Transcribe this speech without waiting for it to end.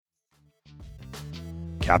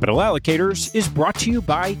Capital Allocators is brought to you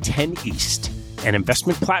by 10 East, an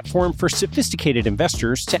investment platform for sophisticated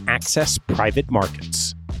investors to access private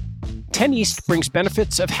markets. 10 East brings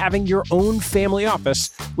benefits of having your own family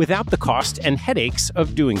office without the cost and headaches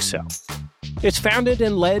of doing so. It's founded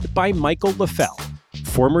and led by Michael LaFell,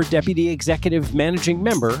 former Deputy Executive Managing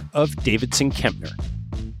Member of Davidson Kempner.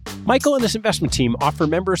 Michael and his investment team offer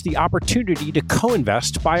members the opportunity to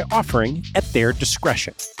co-invest by offering at their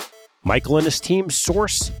discretion. Michael and his team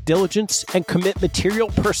source, diligence, and commit material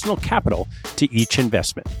personal capital to each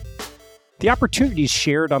investment. The opportunities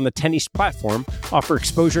shared on the 10 East platform offer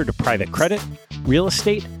exposure to private credit, real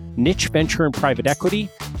estate, niche venture and private equity,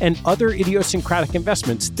 and other idiosyncratic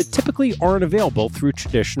investments that typically aren't available through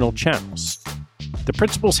traditional channels. The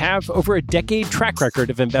principals have over a decade track record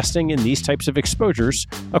of investing in these types of exposures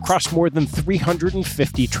across more than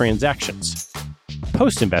 350 transactions.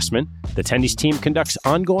 Post-investment, the 10 East team conducts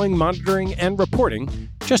ongoing monitoring and reporting,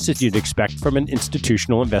 just as you'd expect from an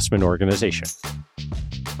institutional investment organization.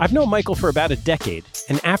 I've known Michael for about a decade,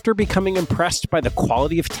 and after becoming impressed by the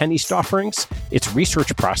quality of 10 East offerings, its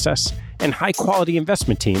research process, and high-quality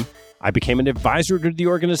investment team, I became an advisor to the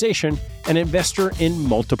organization and investor in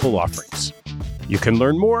multiple offerings. You can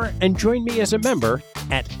learn more and join me as a member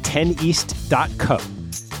at 10east.co.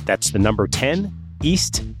 That's the number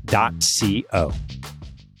 10east.co.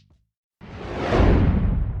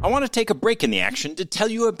 I want to take a break in the action to tell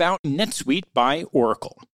you about NetSuite by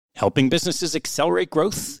Oracle, helping businesses accelerate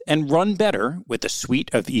growth and run better with a suite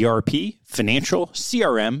of ERP, financial,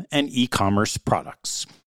 CRM, and e-commerce products.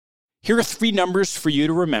 Here are three numbers for you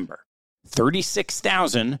to remember: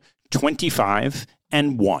 36,000, 25,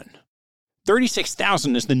 and 1.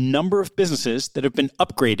 36,000 is the number of businesses that have been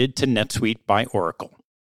upgraded to NetSuite by Oracle.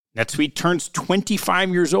 NetSuite turns 25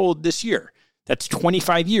 years old this year. That's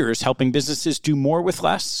 25 years helping businesses do more with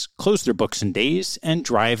less, close their books in days, and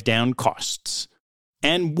drive down costs.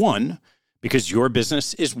 And 1, because your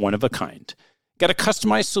business is one of a kind. Get a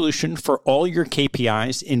customized solution for all your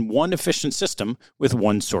KPIs in one efficient system with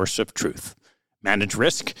one source of truth. Manage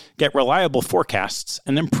risk, get reliable forecasts,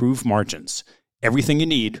 and improve margins. Everything you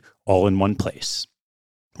need, all in one place.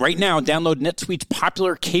 Right now, download NetSuite's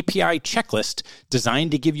popular KPI checklist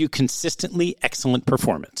designed to give you consistently excellent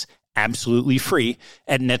performance, absolutely free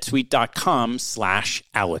at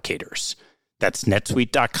netsuite.com/allocators. That's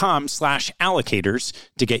netsuite.com/allocators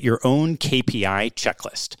to get your own KPI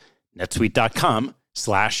checklist.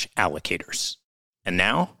 netsuite.com/allocators. And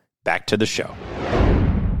now, back to the show.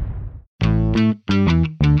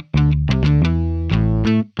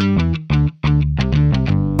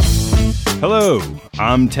 Hello,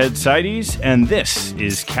 I'm Ted Seides, and this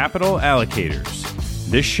is Capital Allocators.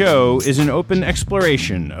 This show is an open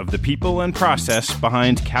exploration of the people and process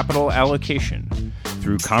behind capital allocation.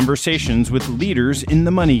 Through conversations with leaders in the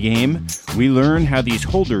money game, we learn how these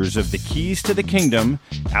holders of the keys to the kingdom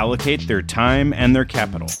allocate their time and their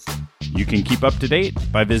capital. You can keep up to date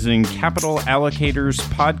by visiting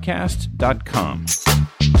capitalallocatorspodcast.com.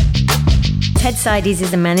 Ted Seides is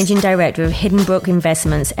the Managing Director of Hidden Brook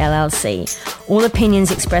Investments, LLC. All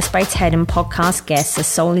opinions expressed by Ted and podcast guests are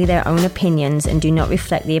solely their own opinions and do not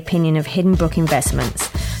reflect the opinion of Hidden Brook Investments.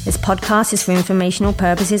 This podcast is for informational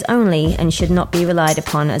purposes only and should not be relied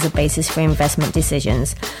upon as a basis for investment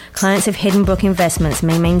decisions. Clients of Hidden Brook Investments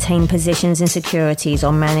may maintain positions in securities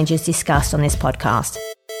or managers discussed on this podcast.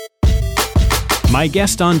 My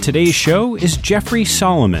guest on today's show is Jeffrey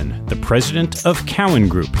Solomon, the president of Cowen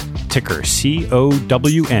Group, ticker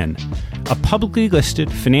COWN, a publicly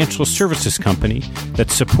listed financial services company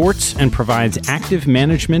that supports and provides active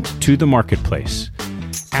management to the marketplace.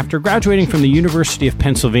 After graduating from the University of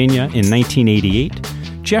Pennsylvania in 1988,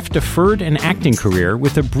 Jeff deferred an acting career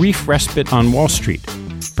with a brief respite on Wall Street,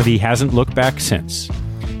 but he hasn't looked back since.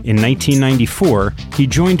 In 1994, he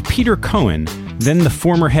joined Peter Cohen, then the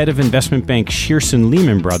former head of investment bank Shearson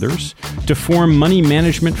Lehman Brothers, to form money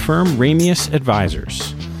management firm Ramius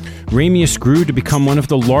Advisors. Ramius grew to become one of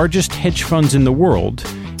the largest hedge funds in the world,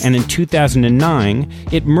 and in 2009,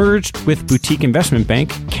 it merged with boutique investment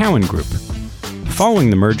bank Cowen Group. Following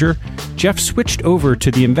the merger, Jeff switched over to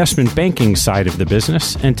the investment banking side of the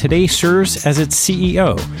business and today serves as its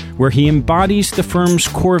CEO, where he embodies the firm's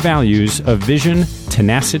core values of vision,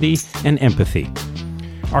 tenacity, and empathy.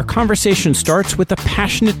 Our conversation starts with a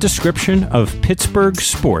passionate description of Pittsburgh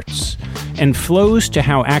sports and flows to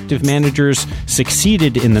how active managers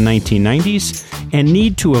succeeded in the 1990s and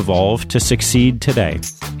need to evolve to succeed today.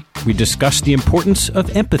 We discuss the importance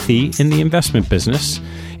of empathy in the investment business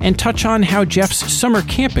and touch on how Jeff's summer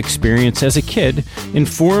camp experience as a kid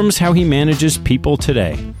informs how he manages people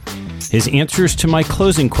today. His answers to my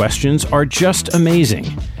closing questions are just amazing.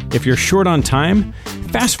 If you're short on time,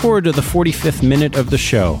 fast forward to the 45th minute of the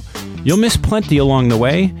show. You'll miss plenty along the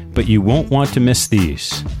way, but you won't want to miss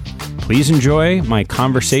these. Please enjoy my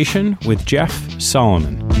conversation with Jeff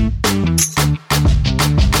Solomon.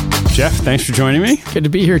 Jeff, thanks for joining me. Good to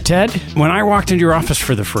be here, Ted. When I walked into your office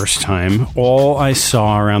for the first time, all I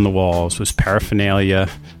saw around the walls was paraphernalia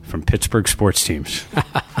from Pittsburgh sports teams.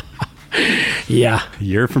 Yeah.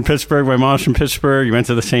 You're from Pittsburgh. My mom's from Pittsburgh. You went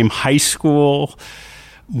to the same high school.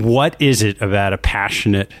 What is it about a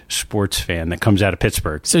passionate sports fan that comes out of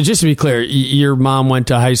Pittsburgh? So just to be clear, your mom went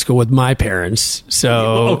to high school with my parents.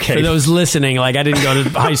 So for those listening, I didn't go to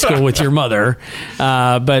high school with your mother.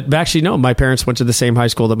 But actually, no, my parents went to the same high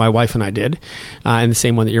school that my wife and I did, and the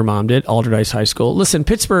same one that your mom did, Alderdice High School. Listen,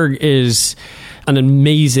 Pittsburgh is an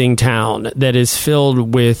amazing town that is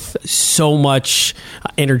filled with so much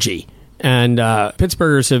energy. And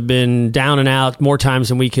Pittsburghers have been down and out more times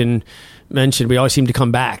than we can mention. We always seem to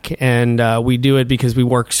come back, and we do it because we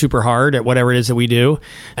work super hard at whatever it is that we do,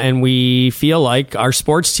 and we feel like our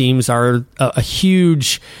sports teams are a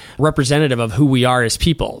huge representative of who we are as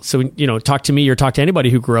people. So, talk to me or talk to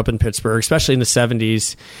anybody who grew up in Pittsburgh, especially in the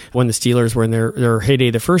 70s when the Steelers were in their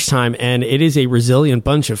heyday the first time, and it is a resilient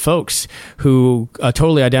bunch of folks who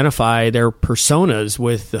totally identify their personas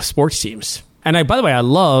with the sports teams. And by the way, I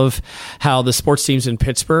love how the sports teams in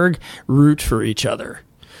Pittsburgh root for each other.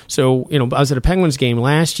 So, I was at a Penguins game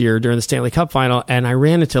last year during the Stanley Cup final, and I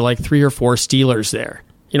ran into 3 or 4 Steelers there.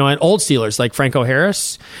 And old Steelers like Franco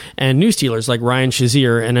Harris, and new Steelers like Ryan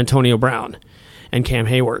Shazier and Antonio Brown and Cam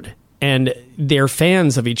Hayward. And they're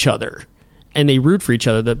fans of each other, and they root for each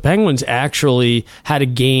other. The Penguins actually had a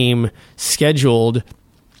game scheduled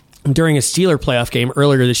during a Steeler playoff game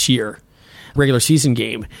earlier this year, regular season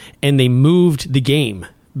game, and they moved the game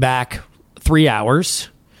back 3 hours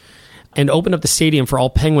and opened up the stadium for all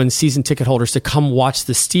Penguins season ticket holders to come watch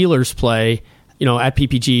the Steelers play, at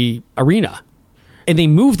PPG Arena. And they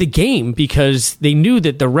moved the game because they knew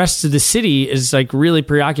that the rest of the city is really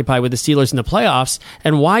preoccupied with the Steelers in the playoffs.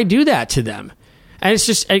 And why do that to them? And it's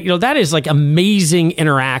just, that is amazing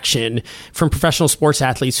interaction from professional sports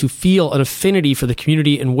athletes who feel an affinity for the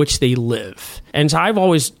community in which they live. And so I don't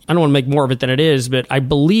want to make more of it than it is, but I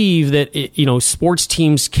believe that, sports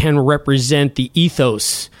teams can represent the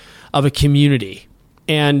ethos of a community.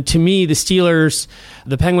 And to me, the Steelers,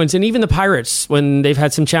 the Penguins, and even the Pirates, when they've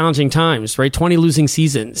had some challenging times, right? 20 losing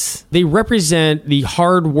seasons, they represent the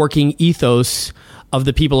hardworking ethos of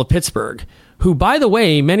the people of Pittsburgh, who, by the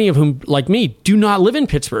way, many of whom, like me, do not live in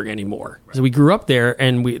Pittsburgh anymore. So we grew up there,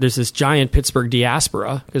 and there's this giant Pittsburgh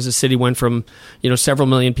diaspora because the city went from, several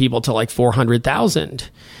million people to 400,000.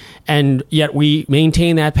 And yet we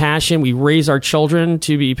maintain that passion. We raise our children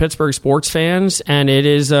to be Pittsburgh sports fans, and it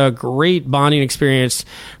is a great bonding experience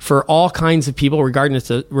for all kinds of people,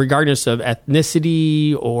 regardless of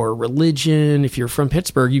ethnicity or religion. If you're from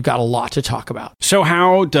Pittsburgh, you've got a lot to talk about. So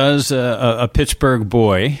how does a Pittsburgh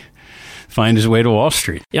boy find his way to Wall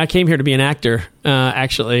Street? Yeah, I came here to be an actor,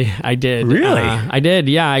 actually. I did. Really? I did,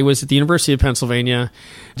 yeah. I was at the University of Pennsylvania,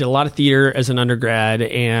 did a lot of theater as an undergrad,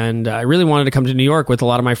 and I really wanted to come to New York with a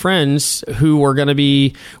lot of my friends who were going to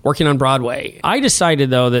be working on Broadway. I decided,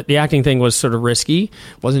 though, that the acting thing was sort of risky.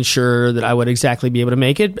 Wasn't sure that I would exactly be able to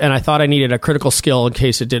make it, and I thought I needed a critical skill in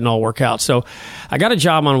case it didn't all work out. So I got a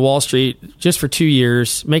job on Wall Street just for 2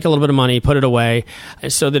 years, make a little bit of money, put it away,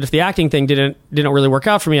 so that if the acting thing didn't really work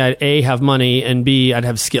out for me, I'd A, have money, and B, I'd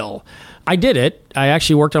have skill. I did it. I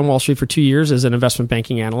actually worked on Wall Street for 2 years as an investment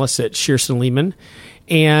banking analyst at Shearson Lehman.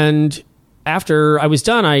 And after I was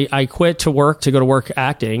done, I quit to go to work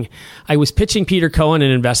acting. I was pitching Peter Cohen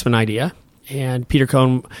an investment idea. And Peter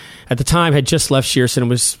Cohen, at the time, had just left Shearson and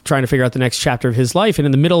was trying to figure out the next chapter of his life. And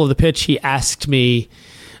in the middle of the pitch, he asked me,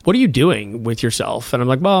 "What are you doing with yourself?" And I'm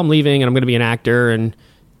like, "Well, I'm leaving and I'm going to be an actor." And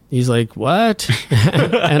he's like, "What?"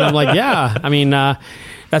 And I'm like, "Yeah,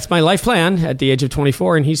 that's my life plan at the age of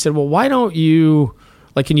 24. And he said, "Well, why don't you,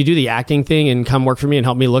 can you do the acting thing and come work for me and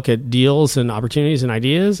help me look at deals and opportunities and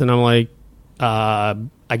ideas?" And I'm like,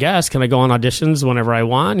 I guess, can I go on auditions whenever I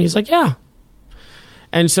want? And he's like, "Yeah."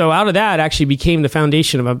 And so out of that actually became the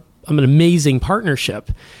foundation of an amazing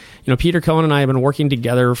partnership. Peter Cohen and I have been working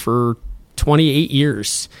together for 28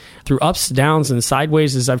 years through ups, downs, and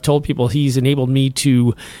sideways. As I've told people, he's enabled me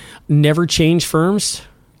to never change firms.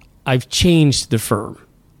 I've changed the firm.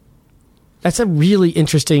 That's a really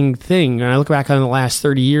interesting thing. And I look back on the last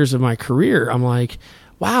 30 years of my career, I'm like,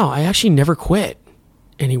 wow, I actually never quit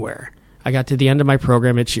anywhere. I got to the end of my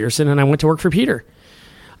program at Shearson and I went to work for Peter.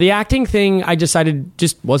 The acting thing, I decided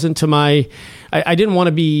just wasn't to my... I didn't want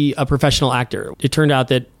to be a professional actor. It turned out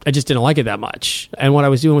that I just didn't like it that much. And what I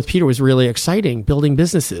was doing with Peter was really exciting, building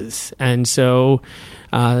businesses. And so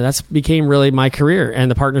that's became really my career. And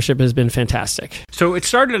the partnership has been fantastic. So it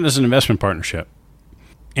started as an investment partnership.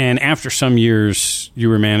 And after some years, you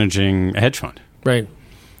were managing a hedge fund. Right.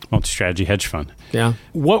 Multi-strategy hedge fund. Yeah.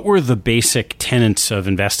 What were the basic tenets of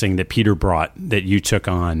investing that Peter brought that you took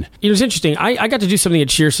on? It was interesting. I got to do something at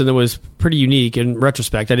Shearson that was pretty unique in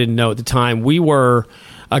retrospect. I didn't know at the time. We were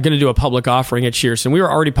going to do a public offering at Shearson. We were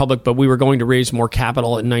already public, but we were going to raise more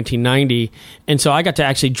capital in 1990. And so I got to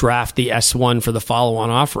actually draft the S1 for the follow-on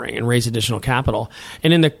offering and raise additional capital.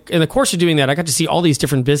 And in the course of doing that, I got to see all these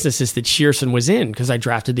different businesses that Shearson was in because I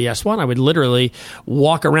drafted the S1. I would literally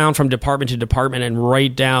walk around from department to department and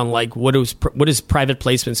write down like what does private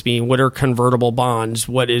placements mean? What are convertible bonds?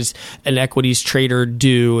 What is an equities trader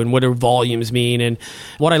do? And what do volumes mean? And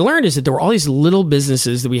what I learned is that there were all these little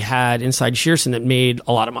businesses that we had inside Shearson that made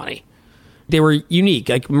a lot of money. They were unique,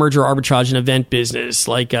 like merger arbitrage and event business,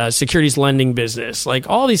 like securities lending business, like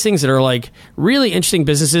all these things that are like really interesting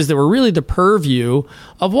businesses that were really the purview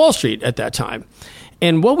of Wall Street at that time.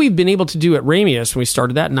 And what we've been able to do at Ramius when we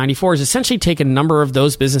started that in 94 is essentially take a number of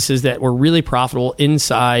those businesses that were really profitable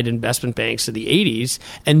inside investment banks of the 80s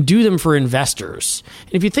and do them for investors.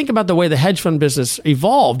 And if you think about the way the hedge fund business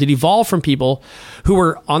evolved, it evolved from people who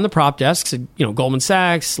were on the prop desks, Goldman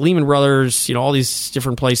Sachs, Lehman Brothers, all these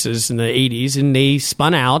different places in the 80s, and they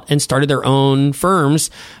spun out and started their own firms,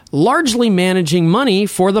 largely managing money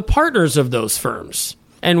for the partners of those firms.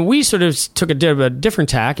 And we sort of took a different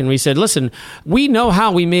tack and we said, listen, we know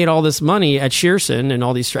how we made all this money at Shearson and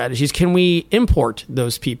all these strategies. Can we import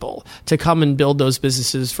those people to come and build those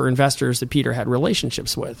businesses for investors that Peter had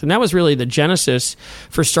relationships with? And that was really the genesis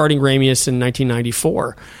for starting Ramius in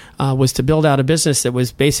 1994. Was to build out a business that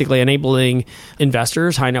was basically enabling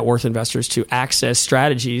investors, high net worth investors, to access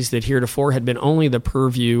strategies that heretofore had been only the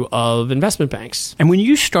purview of investment banks. And when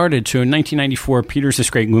you started, so in 1994, Peter's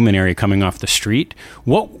this great luminary coming off the street.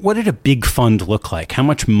 What did a big fund look like? How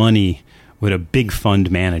much money would a big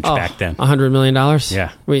fund manage back then? $100 million.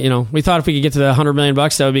 Yeah. We thought if we could get to the $100 million,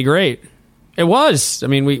 that would be great. It was. I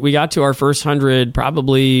mean, we got to our first 100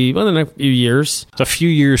 probably within a few years. It's a few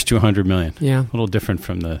years to 100 million. Yeah. A little different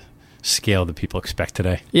from the scale that people expect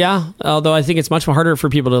today. Yeah, although I think it's much more harder for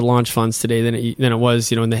people to launch funds today than it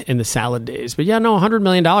was, in the salad days. But yeah, no, $100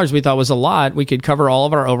 million we thought was a lot. We could cover all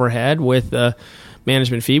of our overhead with the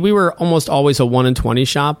management fee. We were almost always a 1 in 20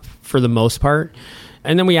 shop for the most part.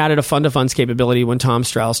 And then we added a fund of funds capability when Tom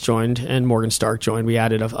Strauss joined and Morgan Stark joined. We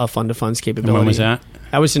added a fund of funds capability. And when was that?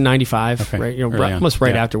 That was in 95, okay. Right? Almost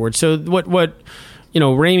right afterwards. So what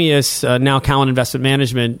Ramius, now Cowen Investment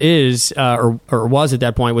Management is, or was at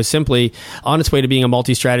that point, was simply on its way to being a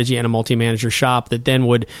multi-strategy and a multi-manager shop that then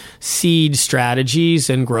would seed strategies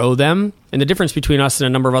and grow them. And the difference between us and a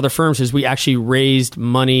number of other firms is we actually raised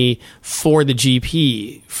money for the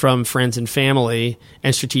GP from friends and family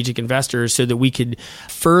and strategic investors so that we could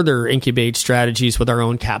further incubate strategies with our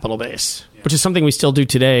own capital base, which is something we still do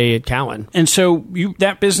today at Cowen. And so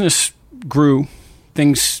that business grew,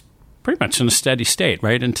 things pretty much in a steady state,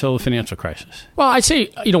 right, until the financial crisis. Well, I'd say,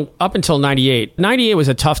 up until 98. 98 was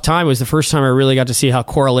a tough time. It was the first time I really got to see how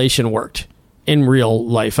correlation worked in real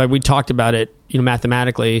life. We talked about it,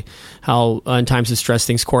 mathematically, how in times of stress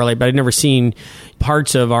things correlate, but I'd never seen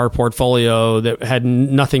parts of our portfolio that had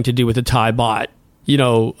nothing to do with the Thai baht,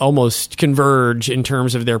 almost converge in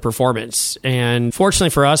terms of their performance. And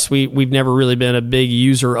fortunately for us, we've never really been a big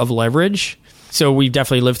user of leverage. So we've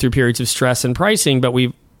definitely lived through periods of stress and pricing, but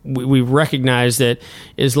we recognize that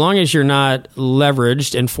as long as you're not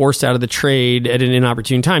leveraged and forced out of the trade at an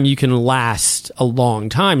inopportune time, you can last a long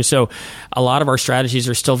time. So a lot of our strategies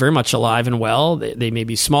are still very much alive and well. They may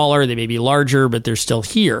be smaller, they may be larger, but they're still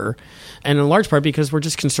here. And in large part because we're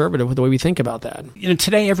just conservative with the way we think about that.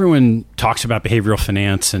 Today everyone talks about behavioral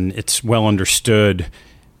finance and it's well understood.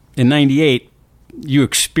 In 98, you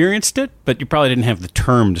experienced it, but you probably didn't have the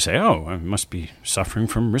term to say, oh, I must be suffering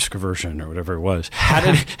from risk aversion or whatever it was. How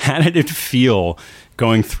did it feel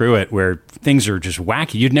going through it where things are just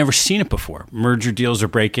wacky? You'd never seen it before. Merger deals are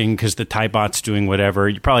breaking because the Thai baht's doing whatever.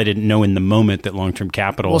 You probably didn't know in the moment that long-term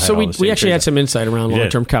capital so we actually had some insight around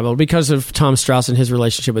long-term capital because of Tom Strauss and his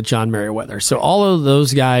relationship with John Merriweather. So all of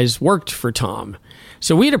those guys worked for Tom.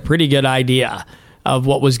 So we had a pretty good idea of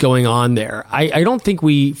what was going on there. I don't think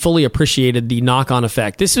we fully appreciated the knock-on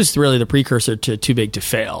effect. This is really the precursor to Too Big to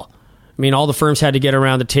Fail. I mean, all the firms had to get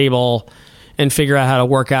around the table and figure out how to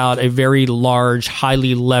work out a very large,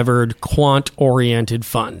 highly levered, quant-oriented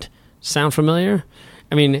fund. Sound familiar?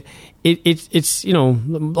 I mean, it's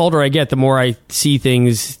the older I get, the more I see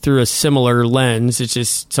things through a similar lens. It's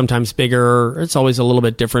just sometimes bigger. It's always a little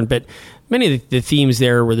bit different, but many of the themes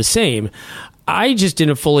there were the same. I just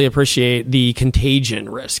didn't fully appreciate the contagion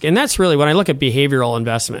risk. And that's really when I look at behavioral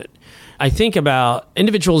investment. I think about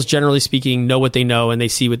individuals, generally speaking, know what they know and they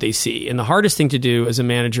see what they see. And the hardest thing to do as a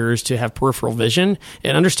manager is to have peripheral vision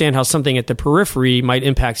and understand how something at the periphery might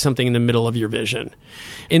impact something in the middle of your vision.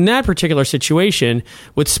 In that particular situation,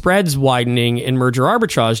 with spreads widening in merger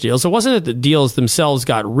arbitrage deals, it wasn't that the deals themselves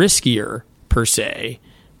got riskier per se,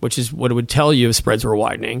 which is what it would tell you if spreads were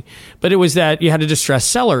widening, but it was that you had a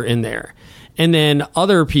distressed seller in there. And then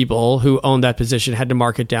other people who owned that position had to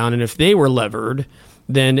mark it down. And if they were levered,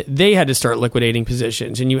 then they had to start liquidating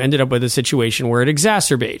positions. And you ended up with a situation where it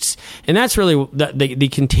exacerbates. And that's really the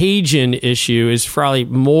contagion issue is probably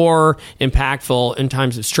more impactful in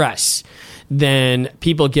times of stress than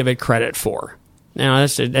people give it credit for. Now,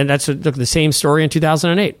 that's the same story in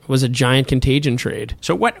 2008. It was a giant contagion trade.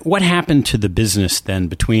 So what happened to the business then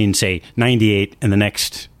between, say, 98 and the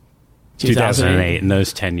next 2008 in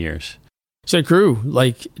those 10 years? So it grew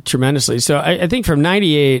tremendously. So I think from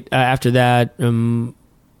 98 after that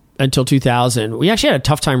until 2000, we actually had a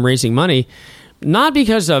tough time raising money, not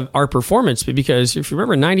because of our performance, but because if you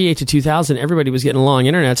remember 98 to 2000, everybody was getting long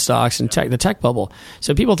internet stocks and the tech bubble.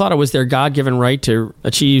 So people thought it was their God-given right to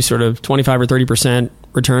achieve sort of 25 or 30%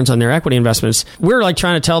 returns on their equity investments. We're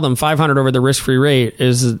trying to tell them 500 over the risk-free rate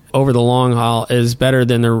is over the long haul is better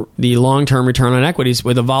than the long-term return on equities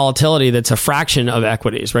with a volatility that's a fraction of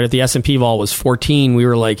equities, right? If the S&P vol was 14, we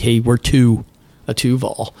were like, hey, we're a 2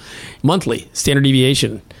 vol. Monthly, standard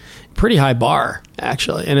deviation. Pretty high bar,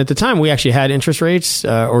 actually. And at the time, we actually had interest rates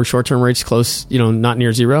or short-term rates close, not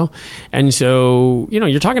near zero. And so,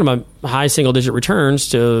 you're talking about high single-digit returns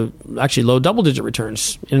to actually low double-digit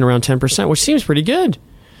returns in and around 10%, which seems pretty good.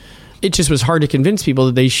 It just was hard to convince people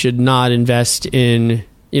that they should not invest in,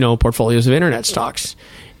 portfolios of internet stocks.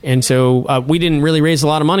 And so we didn't really raise a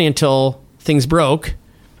lot of money until things broke.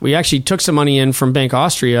 We actually took some money in from Bank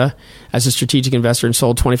Austria as a strategic investor and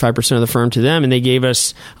sold 25% of the firm to them. And they gave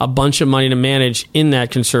us a bunch of money to manage in that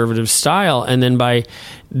conservative style. And then by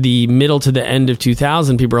the middle to the end of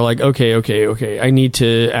 2000, people are like, okay. I need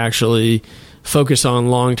to actually focus on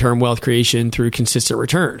long-term wealth creation through consistent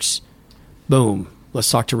returns. Boom. Let's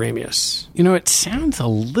talk to Ramius. It sounds a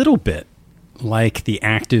little bit like the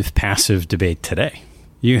active-passive debate today.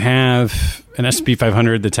 You have an S&P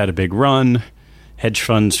 500 that's had a big run. Hedge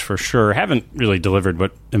funds, for sure, haven't really delivered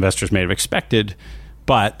what investors may have expected,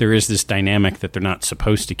 but there is this dynamic that they're not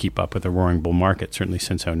supposed to keep up with a roaring bull market, certainly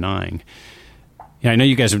since 2009. I know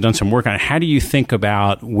you guys have done some work on it. How do you think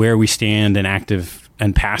about where we stand in active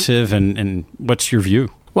and passive, and what's your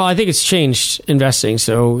view? Well, I think it's changed investing.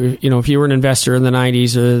 So, if you were an investor in the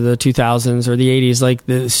 90s or the 2000s or the 80s,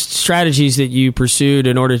 the strategies that you pursued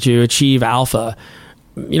in order to achieve alpha,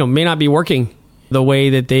 may not be working the way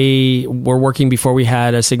that they were working before we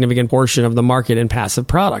had a significant portion of the market in passive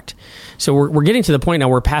product. So we're getting to the point now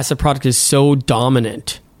where passive product is so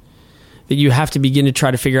dominant that you have to begin to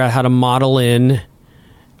try to figure out how to model in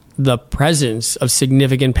the presence of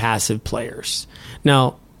significant passive players.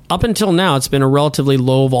 Now, up until now, it's been a relatively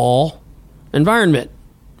low vol environment,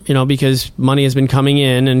 because money has been coming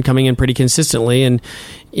in pretty consistently. And,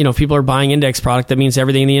 if people are buying index product, that means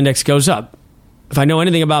everything in the index goes up. If I know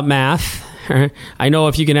anything about math, I know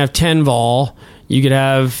if you can have 10 vol, you could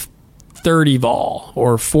have 30 vol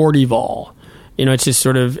or 40 vol. It's just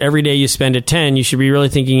sort of every day you spend at 10, you should be really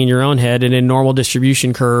thinking in your own head. And in normal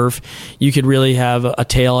distribution curve, you could really have a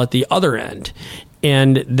tail at the other end.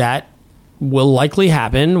 And that will likely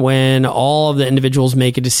happen when all of the individuals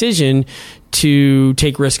make a decision to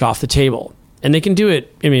take risk off the table. And they can do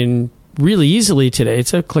it, really easily today.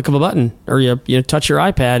 It's a click of a button, or you touch your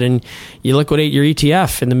iPad and you liquidate your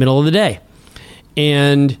ETF in the middle of the day.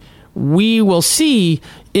 And we will see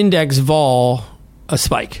index vol a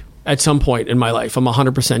spike at some point in my life. I'm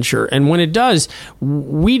 100% sure. And when it does,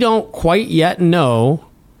 we don't quite yet know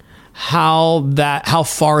how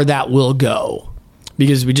far that will go,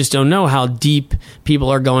 because we just don't know how deep people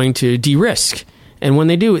are going to de-risk. And when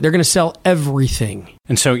they do, they're going to sell everything.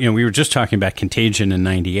 And so, we were just talking about contagion in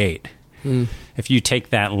 98. If you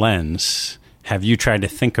take that lens, have you tried to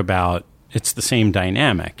think about it's the same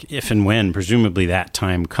dynamic if and when presumably that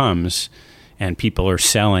time comes and people are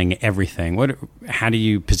selling everything? How do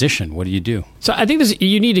you position? What do you do? So I think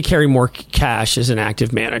you need to carry more cash as an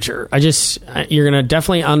active manager. You're going to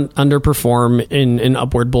definitely underperform in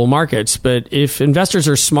upward bull markets. But if investors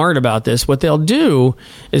are smart about this, what they'll do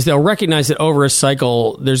is they'll recognize that over a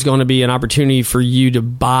cycle, there's going to be an opportunity for you to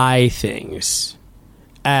buy things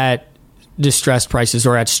at distressed prices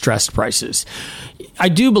or at stressed prices. I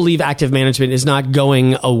do believe active management is not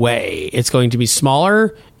going away. It's going to be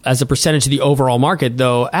smaller as a percentage of the overall market,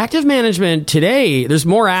 though. Active management today, there's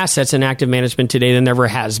more assets in active management today than there ever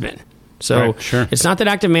has been. So right, sure. It's not that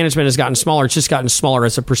active management has gotten smaller, it's just gotten smaller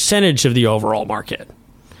as a percentage of the overall market.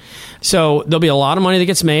 So there'll be a lot of money that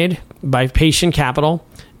gets made by patient capital.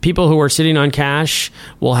 People who are sitting on cash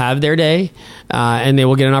will have their day, and they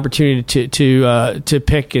will get an opportunity to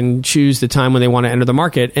pick and choose the time when they want to enter the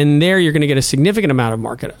market. And there, you're going to get a significant amount of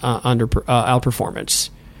market outperformance.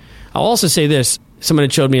 I'll also say this: someone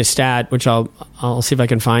had showed me a stat, which I'll see if I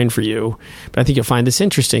can find for you, but I think you'll find this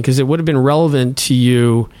interesting because it would have been relevant to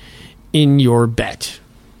you in your bet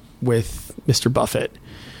with Mr. Buffett.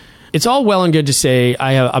 It's all well and good to say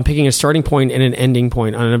I'm picking a starting point and an ending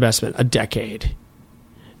point on an investment, a decade.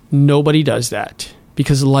 Nobody does that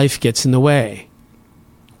because life gets in the way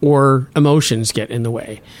or emotions get in the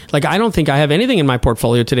way. Like, I don't think I have anything in my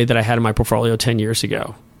portfolio today that I had in my portfolio 10 years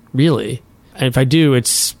ago, really. And if I do,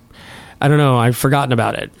 I don't know, I've forgotten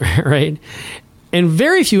about it, right? And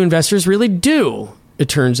very few investors really do, it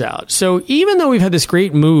turns out. So even though we've had this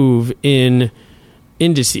great move in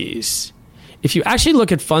indices, if you actually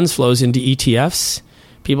look at funds flows into ETFs,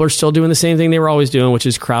 people are still doing the same thing they were always doing, which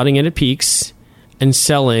is crowding in at peaks and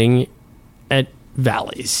selling at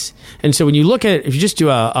valleys. And so when you look at, if you just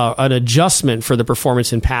do an adjustment for the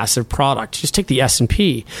performance in passive product, just take the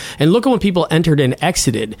S&P and look at when people entered and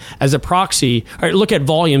exited as a proxy, or look at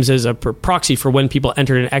volumes as a proxy for when people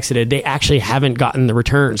entered and exited, they actually haven't gotten the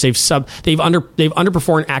returns. They've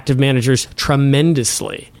underperformed active managers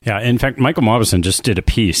tremendously. Yeah, in fact, Michael Mauboussin just did a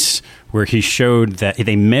piece where he showed that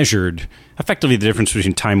they measured effectively the difference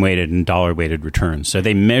between time-weighted and dollar-weighted returns. So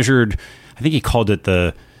they measured, I think he called it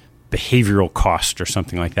the behavioral cost or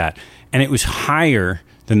something like that. And it was higher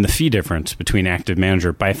than the fee difference between active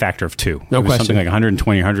manager by a factor of 2. No it was question. Something like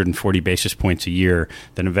 120, 140 basis points a year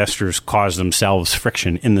that investors cause themselves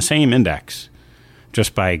friction in the same index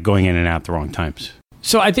just by going in and out the wrong times.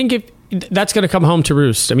 So I think that's going to come home to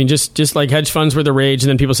roost. I mean, just like hedge funds were the rage, and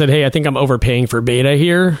then people said, hey, I think I'm overpaying for beta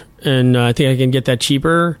here, and I think I can get that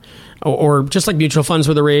cheaper. Or just like mutual funds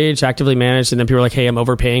were the rage, actively managed, and then people were like, hey, I'm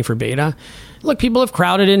overpaying for beta. Look, people have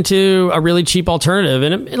crowded into a really cheap alternative.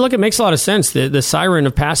 And it makes a lot of sense. The siren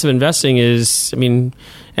of passive investing is, I mean,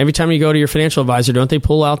 every time you go to your financial advisor, don't they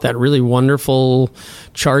pull out that really wonderful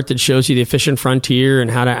chart that shows you the efficient frontier and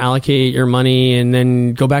how to allocate your money and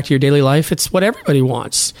then go back to your daily life? It's what everybody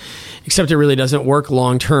wants, except it really doesn't work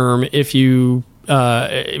long term if you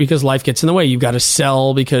because life gets in the way. You've got to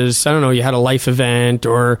sell because, I don't know, you had a life event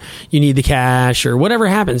or you need the cash or whatever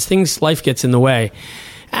happens. Life gets in the way.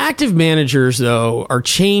 Active managers, though, are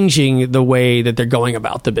changing the way that they're going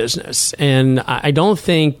about the business. And I don't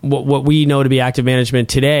think what we know to be active management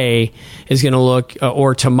today is going to look,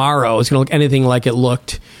 or tomorrow is going to look anything like it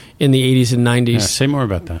looked in the 80s and 90s. Yeah, say more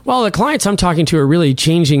about that. Well, the clients I'm talking to are really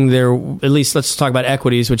changing their, at least let's talk about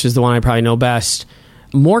equities, which is the one I probably know best.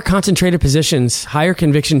 More concentrated positions, higher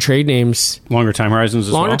conviction trade names. Longer time horizons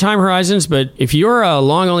as well? Longer time horizons, but if you're a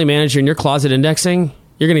long-only manager and you're closet indexing,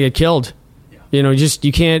 you're going to get killed. Yeah. You know,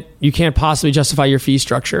 you can't possibly justify your fee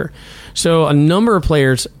structure. So a number of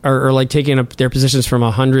players are like taking up their positions from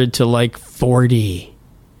 100 to like 40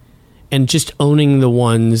 and just owning the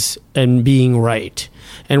ones and being right.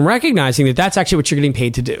 And recognizing that that's actually what you're getting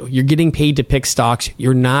paid to do. You're getting paid to pick stocks.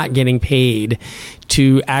 You're not getting paid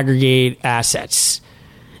to aggregate assets.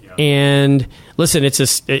 And listen,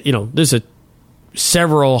 there's a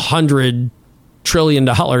several $100 trillion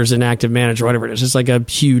in active management, whatever it is. It's like a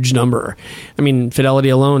huge number. I mean, Fidelity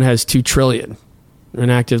alone has $2 trillion in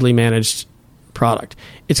actively managed product.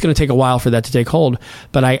 It's going to take a while for that to take hold.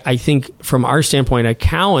 But I think from our standpoint at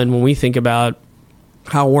Cowen, when we think about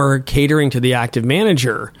how we're catering to the active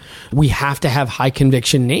manager, we have to have high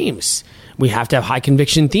conviction names. We have to have high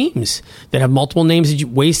conviction themes that have multiple names,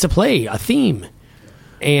 ways to play a theme.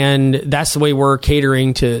 And that's the way we're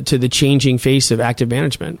catering to the changing face of active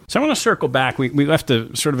management. So I want to circle back. We left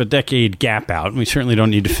a sort of a decade gap out, and we certainly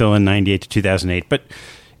don't need to fill in 98 to 2008. But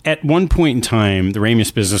at one point in time, the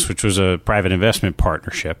Ramius business, which was a private investment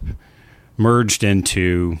partnership, merged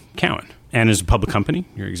into Cowen. And as a public company,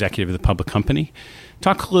 you're executive of the public company.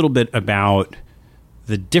 Talk a little bit about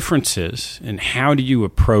the differences and how do you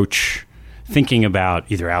approach thinking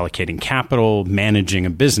about either allocating capital, managing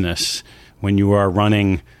a business when you are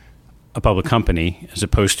running a public company as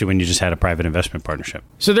opposed to when you just had a private investment partnership?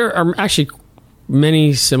 So there are actually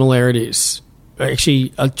many similarities,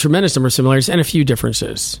 actually a tremendous number of similarities and a few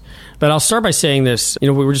differences. But I'll start by saying this. We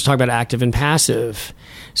were just talking about active and passive.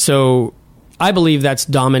 So I believe that's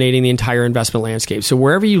dominating the entire investment landscape. So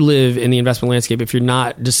wherever you live in the investment landscape, if you're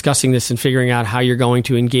not discussing this and figuring out how you're going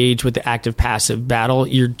to engage with the active-passive battle,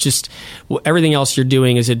 everything else you're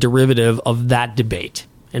doing is a derivative of that debate,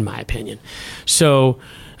 in my opinion. So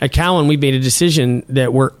at Cowen, we made a decision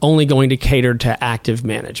that we're only going to cater to active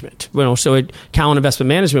management. So at Cowen Investment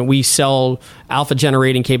Management, we sell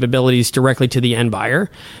alpha-generating capabilities directly to the end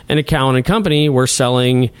buyer. And at Cowen & Company, we're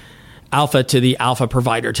selling alpha to the alpha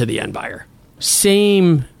provider to the end buyer.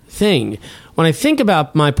 Same thing. When I think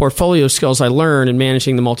about my portfolio skills I learned in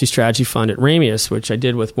managing the multi-strategy fund at Ramius, which I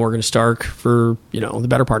did with Morgan Stark for the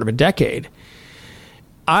better part of a decade,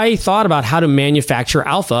 I thought about how to manufacture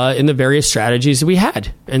alpha in the various strategies that we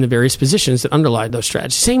had and the various positions that underlied those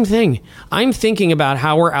strategies. Same thing. I'm thinking about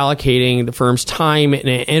how we're allocating the firm's time and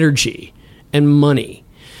energy and money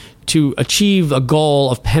to achieve a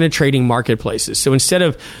goal of penetrating marketplaces. So instead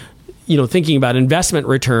of thinking about investment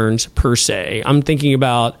returns per se, I'm thinking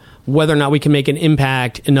about whether or not we can make an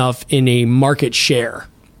impact enough in a market share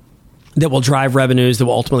that will drive revenues, that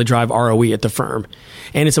will ultimately drive ROE at the firm.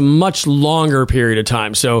 And it's a much longer period of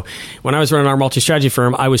time. So when I was running our multi-strategy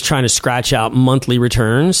firm, I was trying to scratch out monthly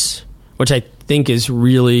returns, which I think is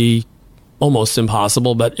really almost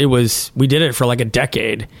impossible, but we did it for like a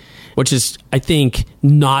decade, which is, I think,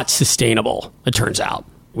 not sustainable, it turns out.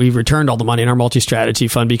 We returned all the money in our multi-strategy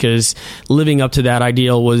fund because living up to that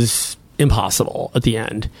ideal was impossible at the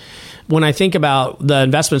end. When I think about the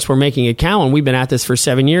investments we're making at Cowen, we've been at this for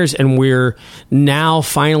 7 years, and we're now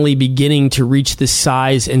finally beginning to reach the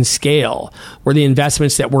size and scale where the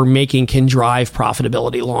investments that we're making can drive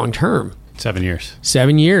profitability long term. 7 years.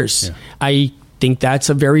 7 years. Yeah. I think that's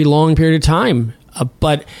a very long period of time.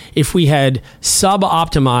 But if we had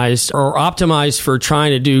sub-optimized or optimized for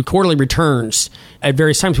trying to do quarterly returns at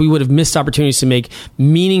various times, we would have missed opportunities to make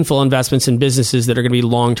meaningful investments in businesses that are going to be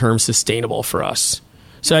long-term sustainable for us.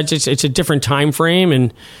 So it's a different time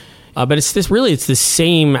frame, but it's the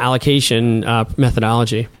same allocation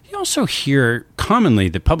methodology. You also hear commonly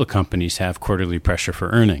that public companies have quarterly pressure for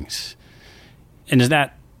earnings. And is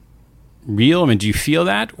that real? I mean, do you feel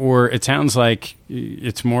that? Or it sounds like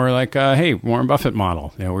it's more like hey, Warren Buffett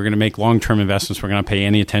model. We're going to make long-term investments. We're going to pay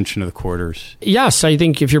any attention to the quarters. Yes, I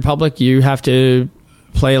think if you're public, you have to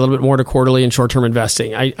play a little bit more to quarterly and short-term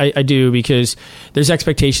investing. I do, because there's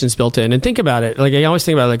expectations built in. And think about it. Like, I always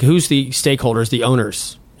think about it, like, who's the stakeholders, the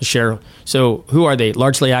owners, the share. So who are they?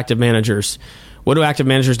 Largely active managers. What do active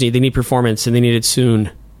managers need? They need performance, and they need it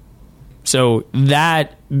soon. So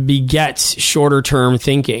that begets shorter term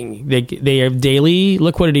thinking. They have daily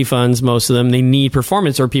liquidity funds, most of them. They need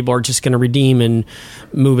performance, or people are just going to redeem and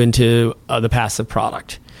move into the passive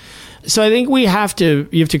product. So I think you have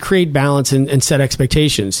to create balance and set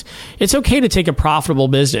expectations. It's okay to take a profitable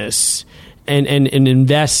business and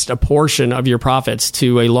invest a portion of your profits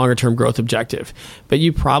to a longer term growth objective. But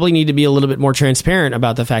you probably need to be a little bit more transparent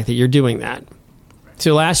about the fact that you're doing that.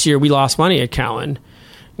 So last year we lost money at Cowen.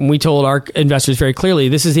 And we told our investors very clearly,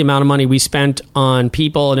 this is the amount of money we spent on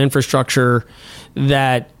people and infrastructure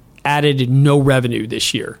that added no revenue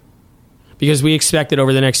this year. Because we expect that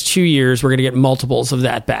over the next 2 years, we're going to get multiples of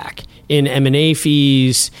that back in M&A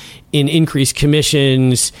fees, in increased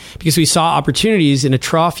commissions, because we saw opportunities in a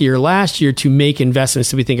trough year last year to make investments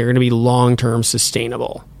that we think are going to be long-term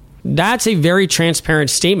sustainable. That's a very transparent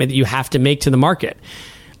statement that you have to make to the market.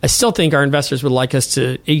 I still think our investors would like us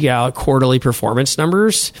to eke out quarterly performance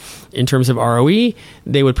numbers in terms of ROE.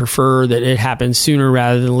 They would prefer that it happens sooner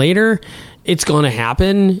rather than later. It's going to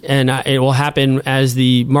happen, and it will happen as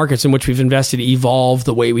the markets in which we've invested evolve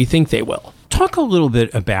the way we think they will. Talk a little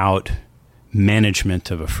bit about management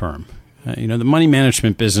of a firm. The money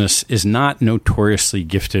management business is not notoriously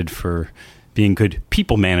gifted for being good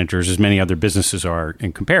people managers, as many other businesses are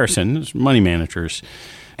in comparison as money managers.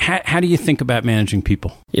 How do you think about managing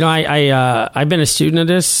people? I've been a student of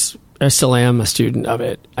this. I still am a student of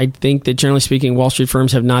it. I think that generally speaking, Wall Street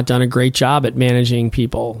firms have not done a great job at managing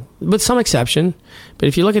people, with some exception. But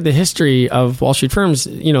if you look at the history of Wall Street firms,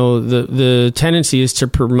 the tendency is to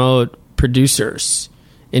promote producers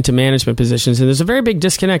into management positions. And there's a very big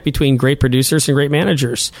disconnect between great producers and great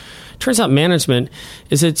managers. Turns out management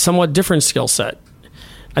is a somewhat different skill set.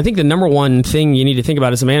 I think the number one thing you need to think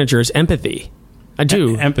about as a manager is empathy. I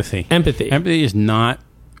do. Empathy. Empathy is not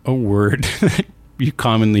a word that you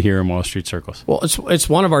commonly hear in Wall Street circles. Well, it's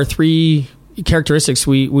one of our three characteristics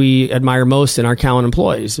we admire most in our Cowen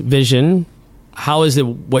employees. Vision. How is it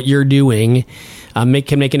what you're doing can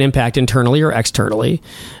make an impact internally or externally?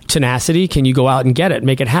 Tenacity. Can you go out and get it,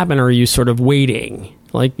 make it happen, or are you sort of waiting?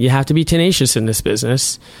 Like, you have to be tenacious in this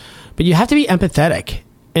business, but you have to be empathetic.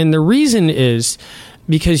 And the reason is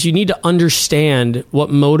because you need to understand what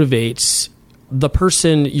motivates the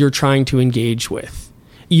person you're trying to engage with.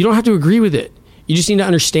 You don't have to agree with it. You just need to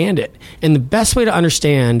understand it. And the best way to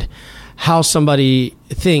understand how somebody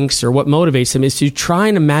thinks or what motivates them is to try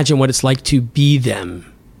and imagine what it's like to be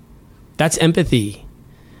them. That's empathy,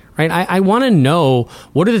 right? I want to know,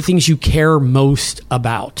 what are the things you care most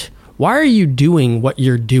about? Why are you doing what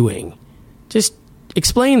you're doing? Just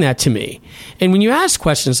explain that to me. And when you ask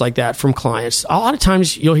questions like that from clients, a lot of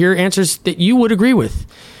times you'll hear answers that you would agree with.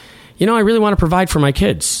 I really want to provide for my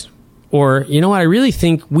kids. Or, I really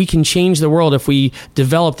think we can change the world if we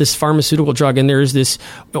develop this pharmaceutical drug, and there's this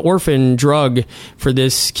orphan drug for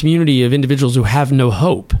this community of individuals who have no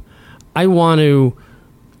hope. I want to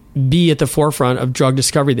be at the forefront of drug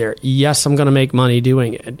discovery there. Yes, I'm going to make money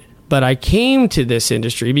doing it. But I came to this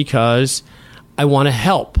industry because I want to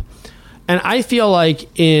help. And I feel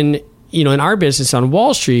like in our business on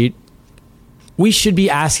Wall Street, we should be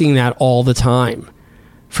asking that all the time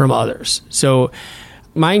from others. So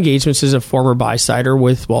my engagements as a former buy-sider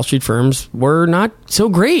with Wall Street firms were not so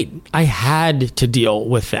great. I had to deal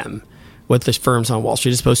with them, with the firms on Wall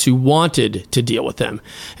Street, as opposed to wanted to deal with them.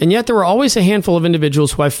 And yet there were always a handful of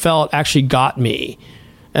individuals who I felt actually got me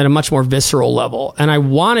at a much more visceral level. And I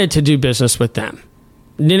wanted to do business with them.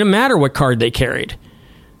 It didn't matter what card they carried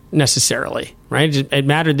necessarily, right? It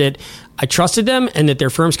mattered that I trusted them and that their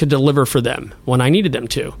firms could deliver for them when I needed them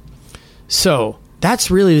to. So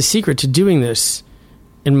that's really the secret to doing this.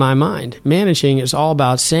 In my mind, managing is all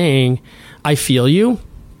about saying, I feel you,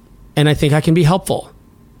 and I think I can be helpful.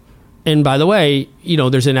 And by the way,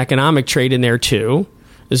 there's an economic trade in there too.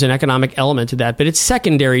 There's an economic element to that, but it's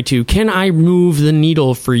secondary to, can I move the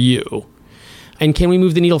needle for you? And can we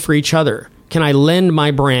move the needle for each other? Can I lend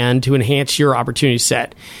my brand to enhance your opportunity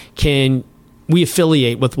set? Can we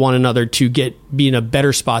affiliate with one another to be in a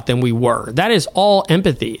better spot than we were? That is all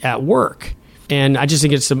empathy at work. And I just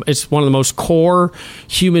think it's one of the most core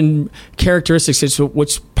human characteristics.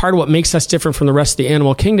 It's part of what makes us different from the rest of the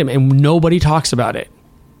animal kingdom, and nobody talks about it,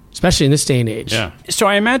 especially in this day and age. Yeah. So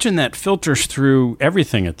I imagine that filters through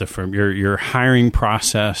everything at the firm. Your hiring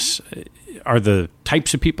process. Are the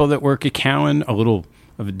types of people that work at Cowen a little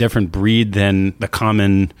of a different breed than the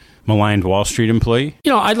common maligned Wall Street employee?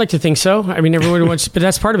 I'd like to think so. I mean, everyone wants, but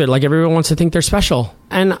that's part of it. Like, everyone wants to think they're special.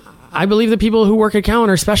 And I believe the people who work at Cowen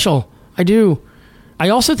are special. I do. I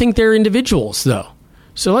also think they're individuals, though.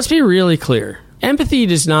 So let's be really clear. Empathy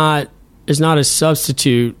is not a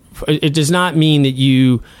substitute. It does not mean that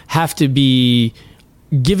you have to be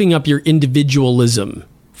giving up your individualism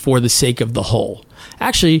for the sake of the whole.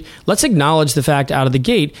 Actually, let's acknowledge the fact out of the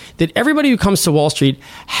gate that everybody who comes to Wall Street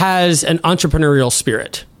has an entrepreneurial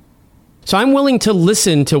spirit. So I'm willing to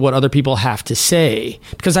listen to what other people have to say,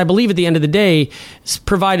 because I believe at the end of the day,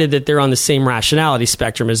 provided that they're on the same rationality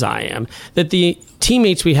spectrum as I am, that the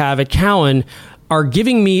teammates we have at Cowen are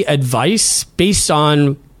giving me advice based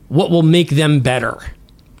on what will make them better.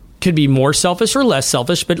 Could be more selfish or less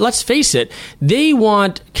selfish, but let's face it, they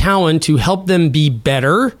want Cowen to help them be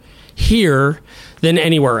better here than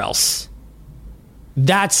anywhere else.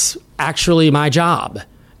 That's actually my job.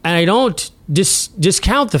 And I don't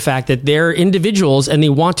discount the fact that they're individuals and they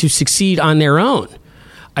want to succeed on their own.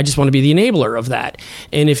 I just want to be the enabler of that.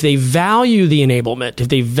 And if they value the enablement, if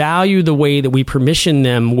they value the way that we permission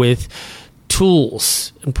them with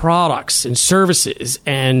tools and products and services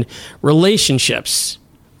and relationships,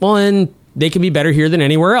 well, then they can be better here than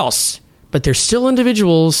anywhere else. But they're still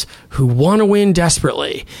individuals who want to win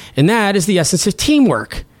desperately. And that is the essence of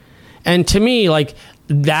teamwork. And to me,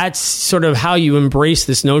 that's sort of how you embrace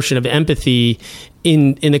this notion of empathy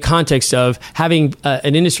in the context of having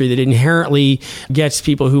an industry that inherently gets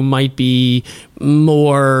people who might be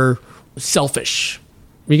more selfish.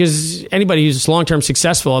 Because anybody who's long-term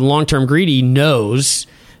successful and long-term greedy knows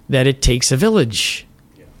that it takes a village.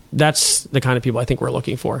 That's the kind of people I think we're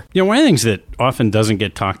looking for. One of the things that often doesn't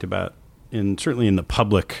get talked about, certainly in the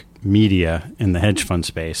public media in the hedge fund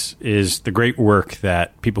space, is the great work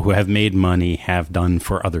that people who have made money have done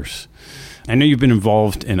for others. I know you've been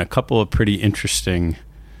involved in a couple of pretty interesting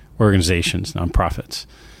organizations, nonprofits.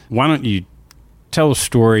 Why don't you tell a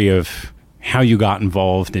story of how you got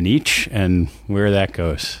involved in each and where that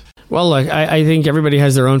goes? Well, look, I think everybody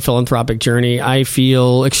has their own philanthropic journey. I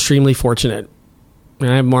feel extremely fortunate.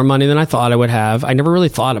 I have more money than I thought I would have. I never really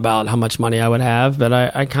thought about how much money I would have, but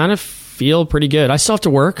I kind of feel pretty good. I still have to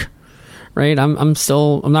work, right? I'm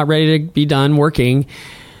not ready to be done working.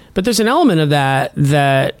 But there's an element of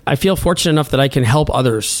that I feel fortunate enough that I can help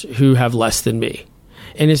others who have less than me.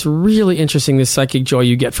 And it's really interesting, the psychic joy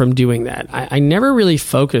you get from doing that. I never really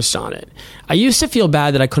focused on it. I used to feel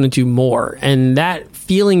bad that I couldn't do more. And that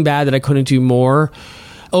feeling bad that I couldn't do more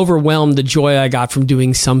overwhelmed the joy I got from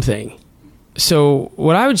doing something. So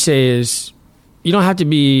what I would say is, you don't have to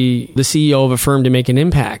be the CEO of a firm to make an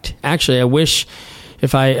impact. Actually, I wish,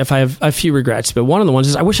 if I have a few regrets, but one of the ones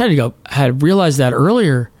is I wish I had realized that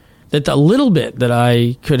earlier, that the little bit that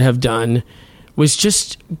I could have done was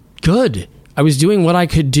just good. I was doing what I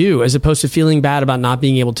could do as opposed to feeling bad about not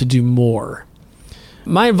being able to do more.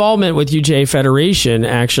 My involvement with UJA Federation,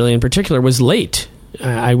 actually, in particular, was late.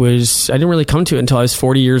 I didn't really come to it until I was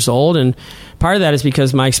 40 years old, and part of that is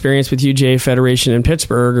because my experience with UJA Federation in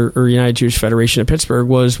Pittsburgh, or United Jewish Federation in Pittsburgh,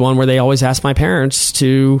 was one where they always asked my parents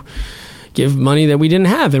to give money that we didn't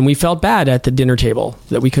have, and we felt bad at the dinner table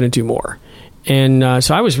that we couldn't do more. And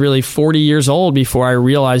so I was really 40 years old before I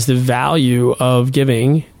realized the value of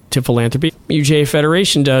giving to philanthropy. UJA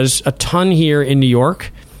Federation does a ton here in New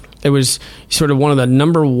York. It was sort of one of the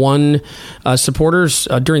number one supporters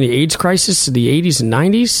during the AIDS crisis of the 80s and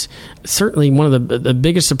 90s. Certainly one of the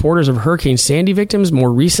biggest supporters of Hurricane Sandy victims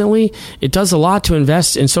more recently. It does a lot to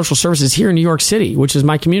invest in social services here in New York City, which is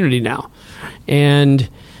my community now. And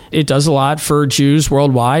it does a lot for Jews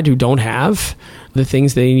worldwide who don't have the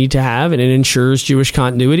things they need to have, and it ensures Jewish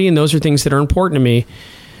continuity, and those are things that are important to me.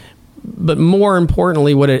 But more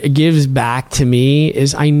importantly, what it gives back to me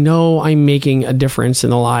is I know I'm making a difference in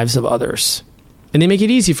the lives of others. And they make it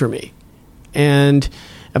easy for me. And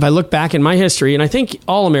if I look back in my history, and I think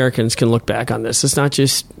all Americans can look back on this, it's not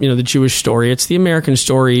just, the Jewish story, it's the American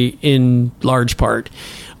story in large part.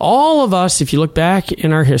 All of us, if you look back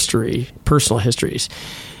in our history, personal histories,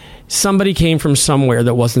 somebody came from somewhere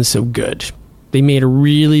that wasn't so good. They made a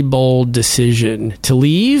really bold decision to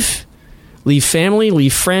leave family,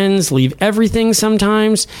 leave friends, leave everything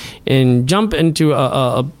sometimes, and jump into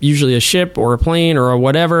usually a ship or a plane or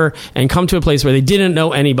whatever, and come to a place where they didn't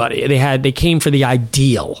know anybody. They came for the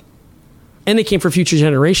ideal, and they came for future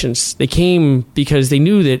generations. They came because they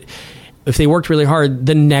knew that if they worked really hard,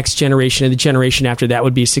 the next generation and the generation after that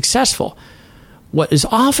would be successful. What is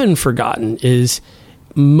often forgotten is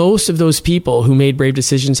most of those people who made brave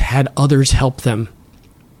decisions had others help them.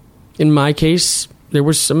 In my case, there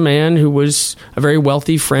was a man who was a very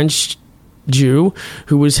wealthy French Jew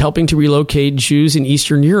who was helping to relocate Jews in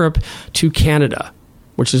Eastern Europe to Canada,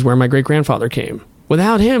 which is where my great-grandfather came.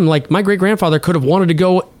 Without him, my great-grandfather could have wanted to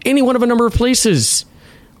go any one of a number of places,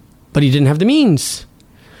 but he didn't have the means.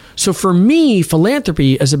 So for me,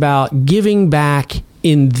 philanthropy is about giving back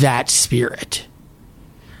in that spirit.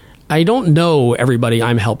 I don't know everybody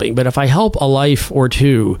I'm helping, but if I help a life or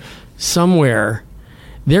two somewhere,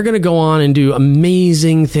 they're going to go on and do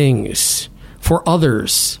amazing things for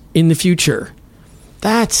others in the future.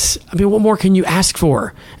 What more can you ask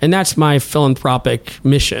for? And that's my philanthropic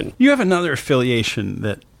mission. You have another affiliation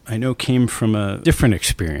that I know came from a different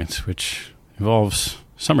experience, which involves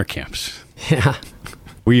summer camps. Yeah.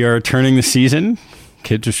 We are turning the season.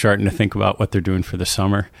 Kids are starting to think about what they're doing for the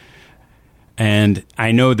summer. And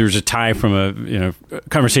I know there's a tie from a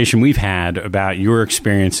conversation we've had about your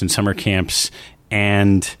experience in summer camps,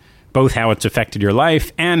 and both how it's affected your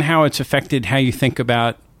life and how it's affected how you think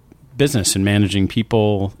about business and managing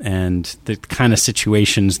people and the kind of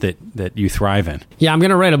situations that you thrive in. Yeah, I'm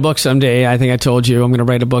going to write a book someday. I think I told you I'm going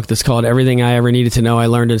to write a book that's called Everything I Ever Needed to Know I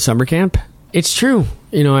Learned in Summer Camp. It's true.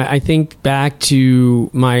 I think back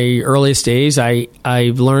to my earliest days,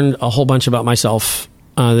 I've learned a whole bunch about myself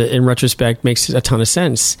that in retrospect makes a ton of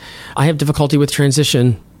sense. I have difficulty with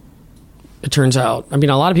transition, it turns out. A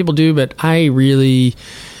lot of people do, but I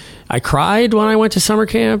cried when I went to summer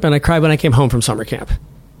camp, and I cried when I came home from summer camp.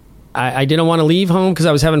 I didn't want to leave home because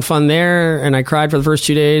I was having fun there, and I cried for the first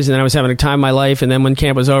 2 days, and then I was having a time of my life, and then when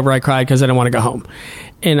camp was over, I cried because I didn't want to go home.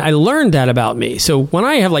 And I learned that about me. So when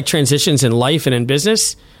I have transitions in life and in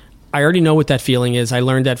business, I already know what that feeling is. I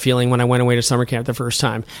learned that feeling when I went away to summer camp the first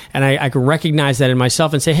time. And I can recognize that in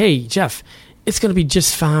myself and say, hey, Jeff, it's going to be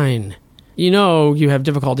just fine. You have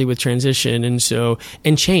difficulty with transition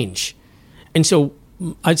and change. And so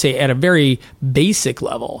I'd say at a very basic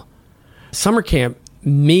level, summer camp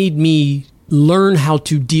made me learn how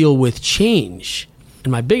to deal with change.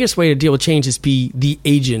 And my biggest way to deal with change is be the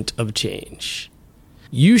agent of change.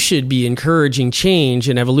 You should be encouraging change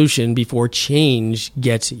and evolution before change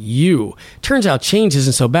gets you. Turns out change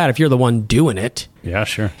isn't so bad if you're the one doing it. Yeah,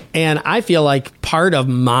 sure. And I feel like part of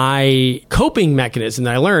my coping mechanism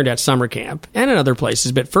that I learned at summer camp and in other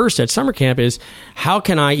places, but first at summer camp, is how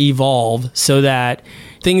can I evolve so that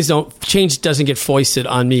change doesn't get foisted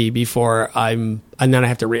on me before and then I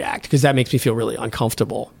have to react, because that makes me feel really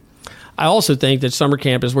uncomfortable. I also think that summer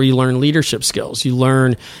camp is where you learn leadership skills. You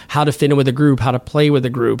learn how to fit in with a group, how to play with a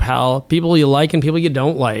group, how people you like and people you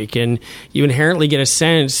don't like. And you inherently get a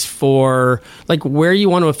sense for like where you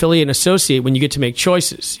want to affiliate and associate when you get to make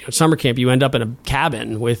choices. Summer camp, you end up in a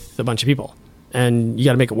cabin with a bunch of people and you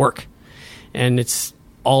got to make it work. And it's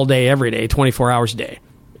all day, every day, 24 hours a day.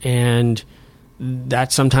 And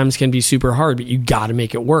that sometimes can be super hard, but you got to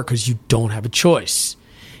make it work because you don't have a choice.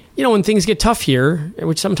 When things get tough here,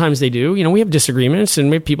 which sometimes they do, we have disagreements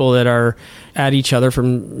and we have people that are at each other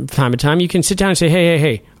from time to time. You can sit down and say,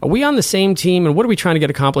 hey, are we on the same team? And what are we trying to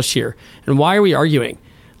get accomplished here? And why are we arguing?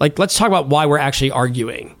 Like, let's talk about why we're actually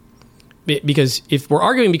arguing. Because if we're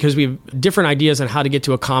arguing because we have different ideas on how to get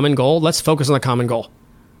to a common goal, let's focus on the common goal.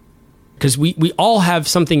 Because we all have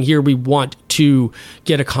something here we want to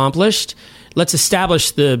get accomplished. Let's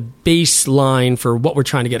establish the baseline for what we're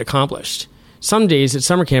trying to get accomplished. Some days at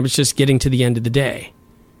summer camp, it's just getting to the end of the day.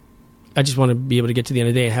 I just want to be able to get to the end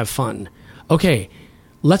of the day and have fun. Okay,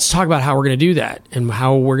 let's talk about how we're going to do that and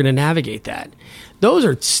how we're going to navigate that. Those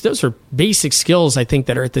are basic skills, I think,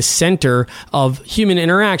 that are at the center of human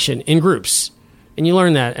interaction in groups. And you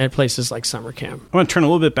learn that at places like summer camp. I want to turn a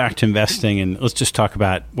little bit back to investing, and let's just talk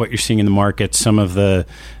about what you're seeing in the market, some of the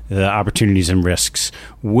opportunities and risks.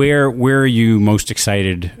 Where are you most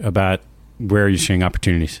excited about? Where are you seeing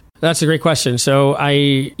opportunities? That's a great question. So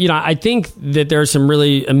I think that there are some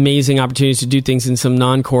really amazing opportunities to do things in some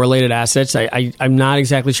non-correlated assets. I'm not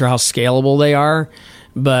exactly sure how scalable they are,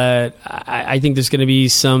 but I think there's going to be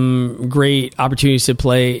some great opportunities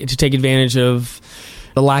to take advantage of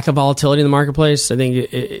the lack of volatility in the marketplace. I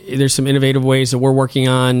think there's some innovative ways that we're working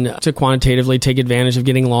on to quantitatively take advantage of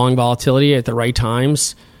getting long volatility at the right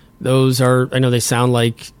times. Those are, I know they sound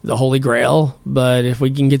like the holy grail, but if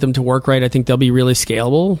we can get them to work right, I think they'll be really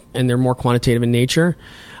scalable and they're more quantitative in nature.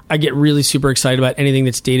 I get really super excited about anything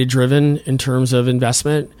that's data-driven in terms of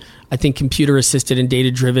investment. I think computer-assisted and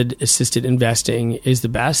data-driven assisted investing is the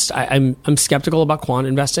best. I'm skeptical about quant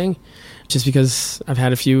investing just because I've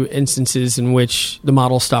had a few instances in which the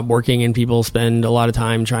model stopped working and people spend a lot of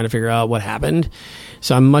time trying to figure out what happened.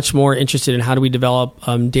 So I'm much more interested in how do we develop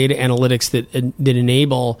data analytics that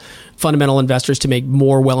enable fundamental investors to make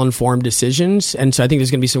more well-informed decisions. And so I think there's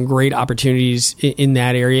going to be some great opportunities in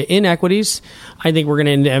that area. In equities, I think we're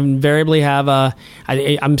going to invariably have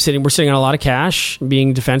we're sitting on a lot of cash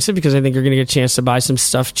being defensive because I think you're going to get a chance to buy some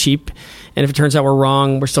stuff cheap. And if it turns out we're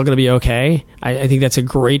wrong, we're still going to be okay. I think that's a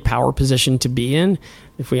great power position to be in.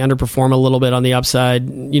 If we underperform a little bit on the upside,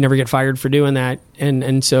 you never get fired for doing that.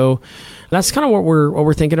 And so that's kind of what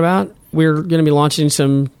we're thinking about. We're going to be launching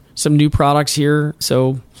some new products here,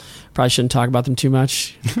 so probably shouldn't talk about them too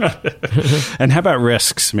much. And how about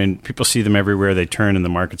risks? I mean, people see them everywhere they turn in the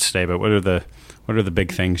markets today, but what are the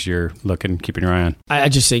big things you're keeping your eye on? I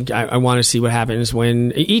just think I want to see what happens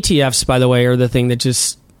when ETFs, by the way, are the thing that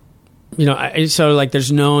just, so like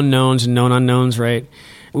there's known knowns and known unknowns, right?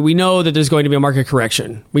 We know that there's going to be a market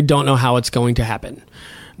correction. We don't know how it's going to happen.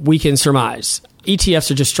 We can surmise. ETFs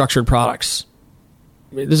are just structured products.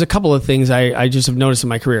 There's a couple of things I just have noticed in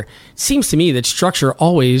my career. It seems to me that structure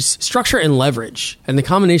and leverage, and the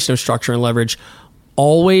combination of structure and leverage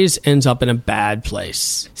always ends up in a bad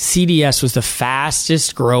place. CDS was the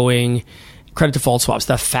fastest growing, credit default swaps,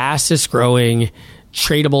 the fastest growing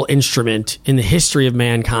tradable instrument in the history of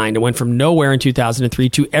mankind. It went from nowhere in 2003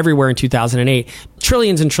 to everywhere in 2008.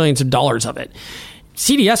 Trillions and trillions of dollars of it.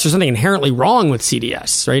 CDS, there's something inherently wrong with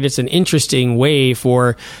CDS, right? It's an interesting way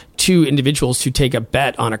for two individuals to take a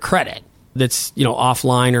bet on a credit that's,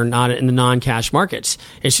 offline or not in the non-cash markets.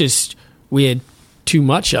 It's just we had too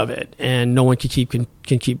much of it and no one can keep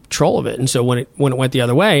control of it. And so when it went the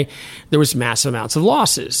other way, there was massive amounts of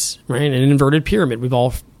losses, right? An inverted pyramid. We've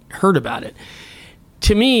all heard about it.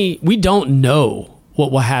 To me, we don't know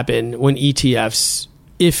what will happen when if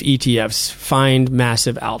ETFs find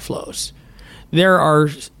massive outflows. There are,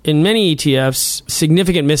 in many ETFs,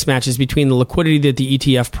 significant mismatches between the liquidity that the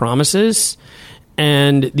ETF promises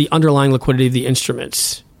and the underlying liquidity of the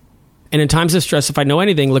instruments. And in times of stress, if I know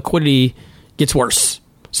anything, liquidity gets worse.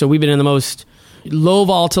 So we've been in the most low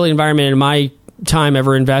volatility environment in my time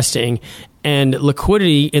ever investing, and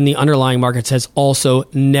liquidity in the underlying markets has also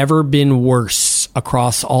never been worse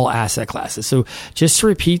across all asset classes. So just to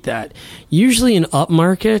repeat that, usually in up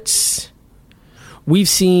markets, we've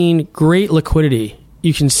seen great liquidity.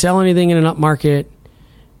 You can sell anything in an up market.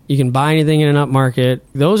 You can buy anything in an up market.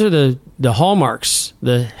 Those are the hallmarks,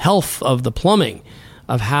 the health of the plumbing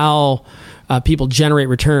of how people generate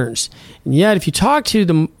returns. And yet, if you talk to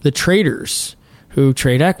the traders who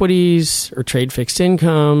trade equities or trade fixed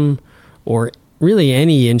income or really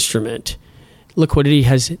any instrument, liquidity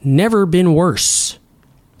has never been worse.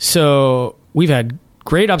 So we've had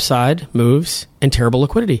great upside moves and terrible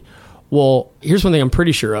liquidity. Well, here's one thing I'm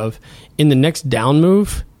pretty sure of. In the next down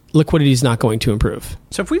move, liquidity is not going to improve.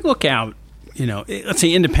 So if we look out, let's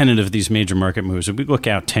say independent of these major market moves, if we look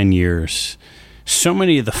out 10 years, so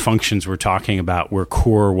many of the functions we're talking about were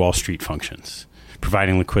core Wall Street functions,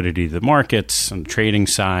 providing liquidity to the markets on the trading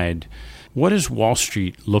side. What does Wall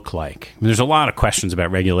Street look like? I mean, there's a lot of questions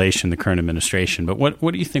about regulation, the current administration, but what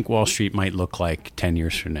do you think Wall Street might look like 10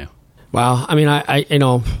 years from now? Wow. I mean, I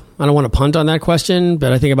don't want to punt on that question,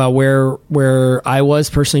 but I think about where I was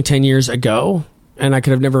personally 10 years ago, and I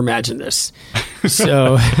could have never imagined this.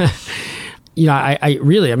 So, it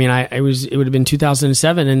would have been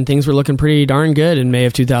 2007, and things were looking pretty darn good in May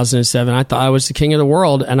of 2007. I thought I was the king of the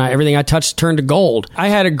world, and everything I touched turned to gold. I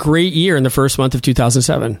had a great year in the first month of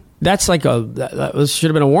 2007. That's that should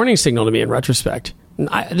have been a warning signal to me in retrospect.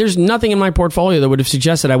 There's nothing in my portfolio that would have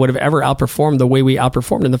suggested I would have ever outperformed the way we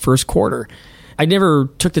outperformed in the first quarter. I never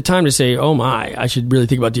took the time to say, oh my, I should really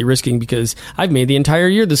think about de-risking because I've made the entire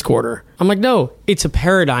year this quarter. I'm like, no, it's a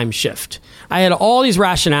paradigm shift. I had all these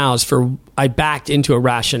rationales I backed into a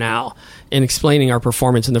rationale in explaining our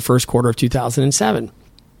performance in the first quarter of 2007.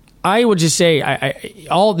 I would just say,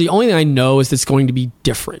 the only thing I know is it's going to be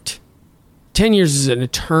different. 10 years is an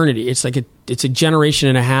eternity. It's like it's a generation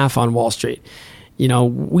and a half on Wall Street.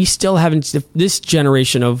 We still haven't, this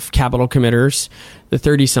generation of capital committers, the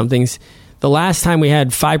 30-somethings, the last time we had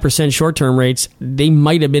 5% short-term rates, they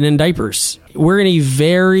might have been in diapers. We're in a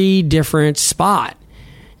very different spot.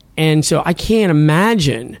 And so I can't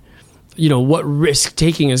imagine, what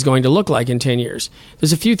risk-taking is going to look like in 10 years.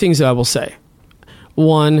 There's a few things that I will say.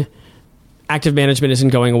 One, active management isn't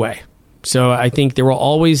going away. So I think there will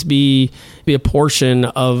always be a portion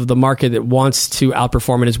of the market that wants to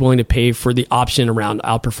outperform and is willing to pay for the option around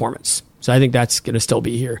outperformance. So I think that's going to still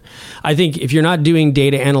be here. I think if you're not doing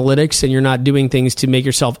data analytics and you're not doing things to make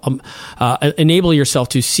yourself, enable yourself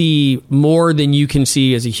to see more than you can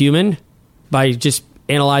see as a human by just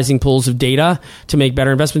analyzing pools of data to make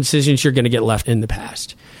better investment decisions, you're going to get left in the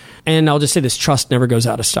past. And I'll just say this, trust never goes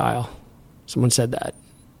out of style. Someone said that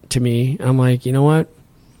to me. And I'm like, you know what?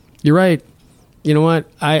 You're right. You know what?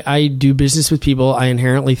 I do business with people I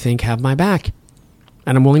inherently think have my back.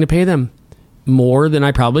 And I'm willing to pay them more than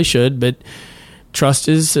I probably should. But trust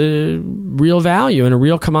is a real value and a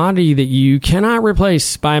real commodity that you cannot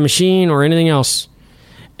replace by a machine or anything else.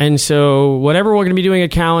 And so whatever we're going to be doing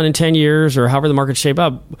at Cowen in 10 years or however the markets shape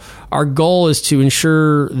up, our goal is to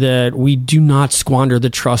ensure that we do not squander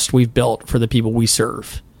the trust we've built for the people we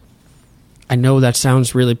serve. I know that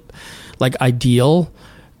sounds really like ideal,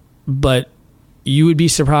 but you would be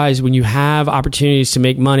surprised when you have opportunities to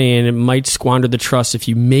make money and it might squander the trust if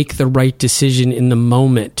you make the right decision in the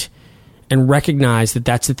moment and recognize that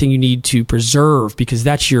that's the thing you need to preserve because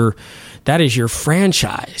that is your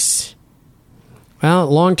franchise. Well,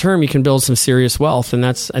 long term, you can build some serious wealth, and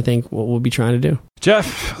that's, I think, what we'll be trying to do.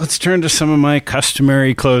 Jeff, let's turn to some of my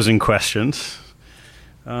customary closing questions.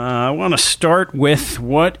 I want to start with,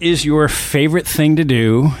 what is your favorite thing to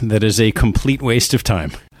do that is a complete waste of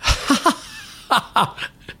time?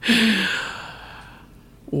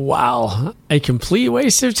 Wow. A complete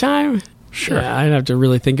waste of time? Sure. Yeah, I'd have to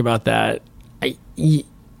really think about that.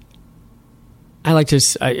 I like to,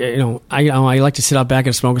 I like to sit out back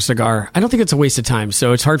and smoke a cigar. I don't think it's a waste of time.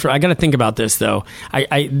 So it's hard I got to think about this though.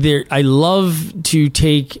 I love to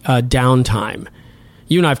take downtime.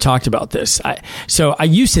 You and I have talked about this. So I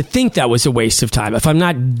used to think that was a waste of time. If I'm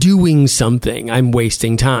not doing something, I'm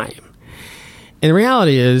wasting time. And the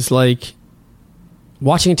reality is, like,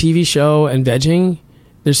 watching a TV show and vegging,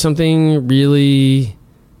 there's something really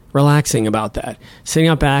relaxing about that. Sitting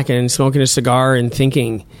out back and smoking a cigar and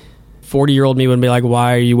thinking, 40-year-old me would be like,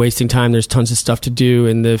 why are you wasting time? There's tons of stuff to do.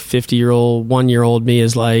 And the 50-year-old, 1-year-old me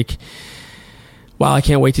is like, wow, I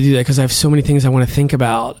can't wait to do that because I have so many things I want to think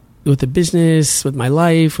about with the business, with my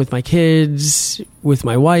life, with my kids, with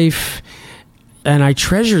my wife. And I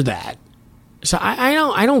treasure that. So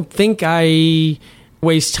I don't think I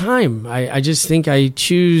waste time. I just think I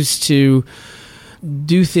choose to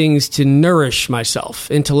do things to nourish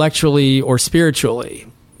myself intellectually or spiritually.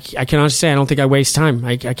 I can honestly say I don't think I waste time.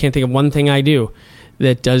 I can't think of one thing I do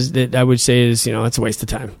that I would say is, it's a waste of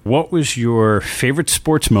time. What was your favorite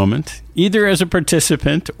sports moment, either as a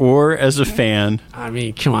participant or as a fan? I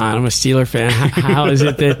mean, come on, I'm a Steeler fan. How is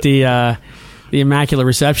it that the Immaculate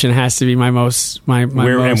Reception has to be my most... And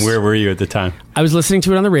where were you at the time? I was listening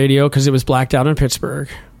to it on the radio because it was blacked out in Pittsburgh.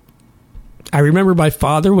 I remember my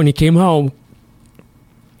father, when he came home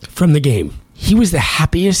from the game, he was the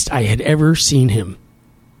happiest I had ever seen him.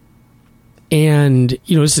 And,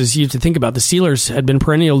 you have to think about, the Steelers had been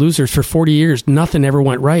perennial losers for 40 years. Nothing ever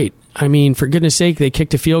went right. I mean, for goodness sake, they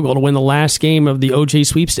kicked a field goal to win the last game of the OJ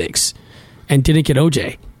sweepstakes and didn't get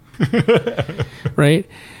OJ. Right?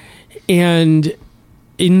 And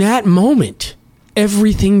in that moment,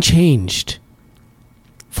 everything changed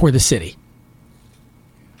for the city.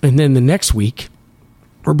 And then the next week,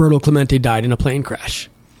 Roberto Clemente died in a plane crash.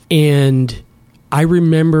 And I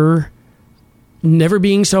remember never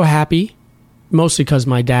being so happy, mostly because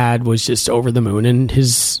my dad was just over the moon, and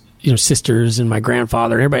his sisters and my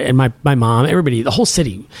grandfather and everybody, and my mom, everybody, the whole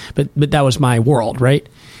city. But that was my world, right?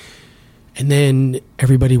 And then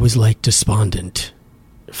everybody was like despondent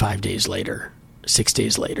 5 days later, 6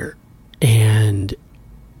 days later. And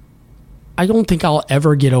I don't think I'll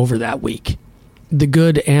ever get over that week, the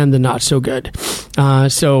good and the not so good.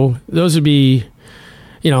 So those would be,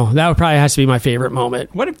 that would probably has to be my favorite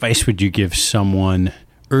moment. What advice would you give someone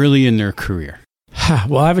early in their career?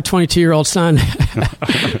 Well, I have a 22-year-old son.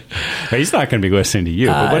 He's not going to be listening to you.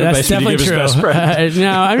 But what advice would you give his best friend?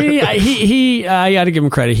 No, I mean, I got to give him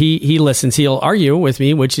credit. He listens. He'll argue with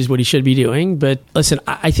me, which is what he should be doing. But listen,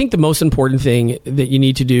 I think the most important thing that you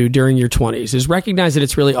need to do during your 20s is recognize that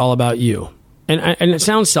it's really all about you. And it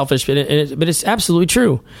sounds selfish, but it's absolutely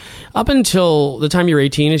true. Up until the time you're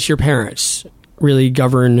 18, it's your parents really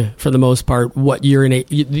govern, for the most part, what you're in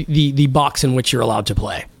the box in which you're allowed to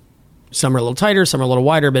play. Some are a little tighter, some are a little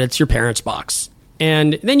wider, but it's your parents' box.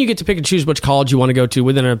 And then you get to pick and choose which college you want to go to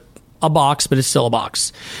within a box, but it's still a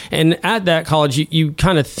box. And at that college, you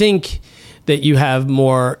kind of think that you have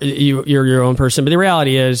more, you're your own person. But the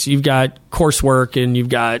reality is you've got coursework and you've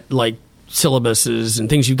got like syllabuses and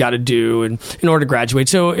things you've got to do in order to graduate.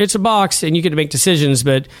 So it's a box and you get to make decisions,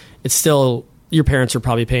 but it's still, your parents are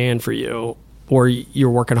probably paying for you, or you're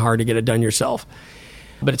working hard to get it done yourself.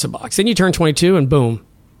 But it's a box. Then you turn 22 and boom,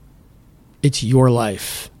 it's your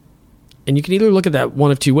life. And you can either look at that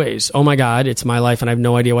one of two ways. Oh my God, it's my life and I have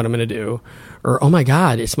no idea what I'm going to do. Or, oh my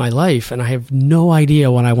God, it's my life and I have no idea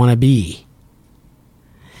what I want to be.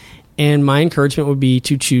 And my encouragement would be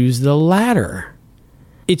to choose the latter.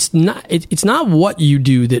 It's not what you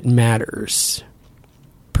do that matters,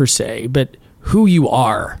 per se, but who you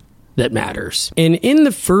are that matters. And in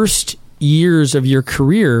the first years of your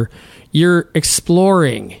career, you're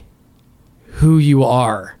exploring who you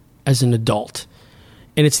are as an adult.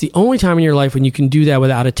 And it's the only time in your life when you can do that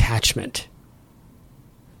without attachment,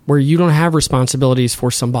 where you don't have responsibilities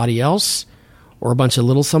for somebody else or a bunch of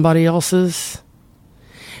little somebody else's.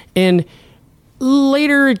 And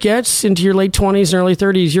later it gets into your late 20s and early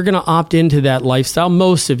 30s, you're going to opt into that lifestyle.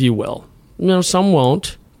 Most of you will. Some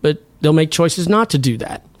won't, but they'll make choices not to do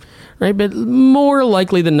that. Right? But more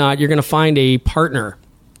likely than not, you're going to find a partner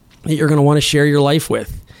that you're going to want to share your life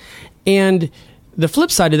with. And the flip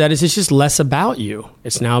side of that is it's just less about you.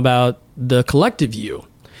 It's now about the collective you.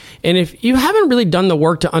 And if you haven't really done the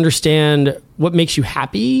work to understand what makes you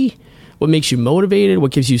happy, what makes you motivated,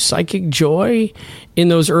 what gives you psychic joy in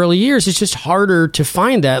those early years, it's just harder to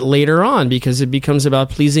find that later on because it becomes about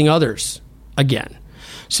pleasing others again.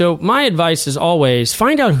 So my advice is always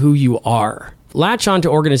find out who you are. Latch on to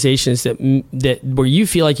organizations that where you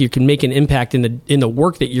feel like you can make an impact in the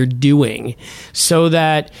work that you're doing, so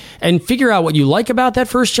that, and figure out what you like about that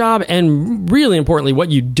first job, and really importantly, what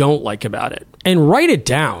you don't like about it, and write it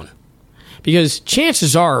down. Because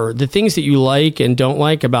chances are the things that you like and don't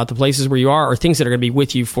like about the places where you are things that are going to be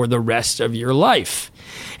with you for the rest of your life.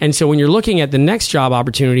 And so when you're looking at the next job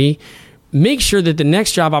opportunity, make sure that the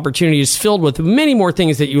next job opportunity is filled with many more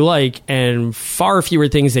things that you like and far fewer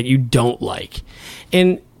things that you don't like.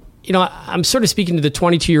 And, I'm sort of speaking to the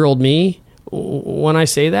 22-year-old me when I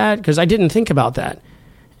say that, because I didn't think about that.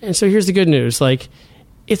 And so here's the good news.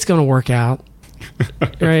 It's going to work out,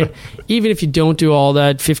 right? Even if you don't do all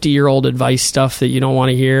that 50-year-old advice stuff that you don't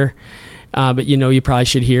want to hear, but you probably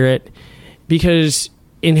should hear it, because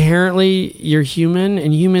inherently you're human,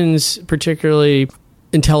 and humans, particularly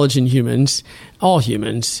intelligent humans, all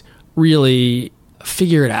humans, really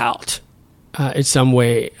figure it out in some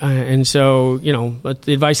way. And so, but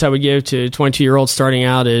the advice I would give to 22-year-olds starting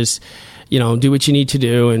out is, do what you need to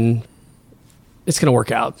do, and it's going to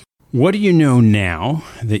work out. What do you know now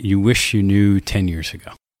that you wish you knew 10 years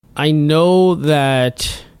ago? I know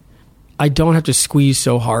that I don't have to squeeze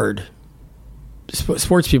so hard.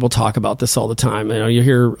 Sports people talk about this all the time. You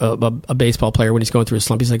hear a baseball player when he's going through a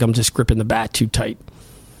slump, he's like, I'm just gripping the bat too tight.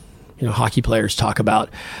 Hockey players talk about,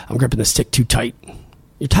 I'm gripping the stick too tight.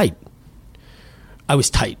 You're tight. I was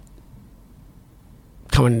tight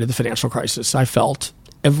coming into the financial crisis. I felt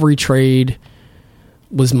every trade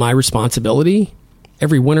was my responsibility.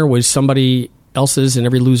 Every winner was somebody else's and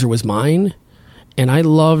every loser was mine. And I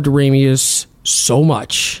loved Ramius so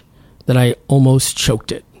much that I almost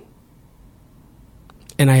choked it.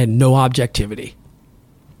 And I had no objectivity.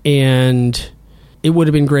 And it would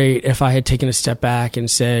have been great if I had taken a step back and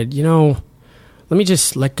said, let me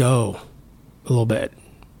just let go a little bit.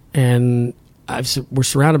 And we're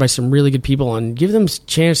surrounded by some really good people, and give them a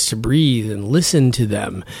chance to breathe and listen to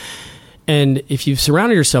them. And if you've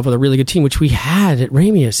surrounded yourself with a really good team, which we had at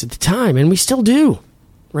Ramius at the time, and we still do,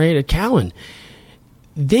 right, at Cowen,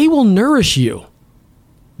 they will nourish you.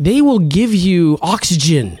 They will give you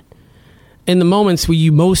oxygen in the moments where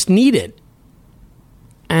you most need it.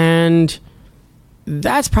 And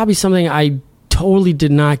that's probably something I totally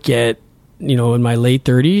did not get, in my late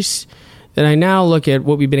 30s, that I now look at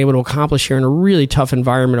what we've been able to accomplish here in a really tough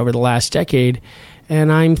environment over the last decade.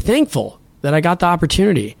 And I'm thankful that I got the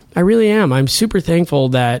opportunity. I really am. I'm super thankful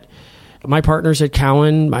that my partners at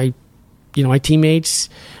Cowen, my teammates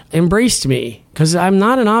embraced me, because I'm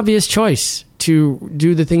not an obvious choice to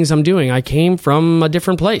do the things I'm doing. I came from a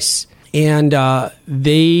different place. And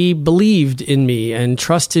they believed in me and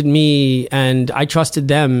trusted me, and I trusted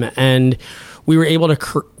them. And we were able to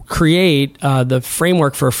create the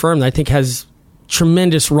framework for a firm that I think has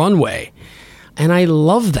tremendous runway. And I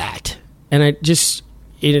love that. And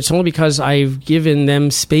it's only because I've given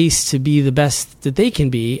them space to be the best that they can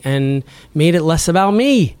be and made it less about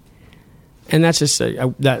me. And that's just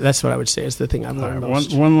that's what I would say is the thing I've learned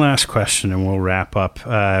most. One last question, and we'll wrap up.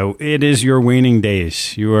 It is your waning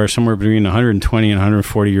days. You are somewhere between 120 and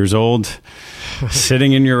 140 years old,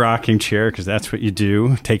 sitting in your rocking chair, because that's what you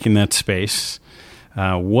do, taking that space.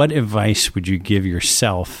 What advice would you give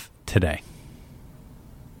yourself today?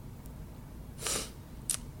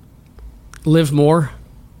 Live more.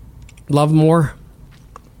 Love more.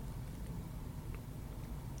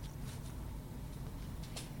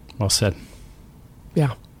 Well said.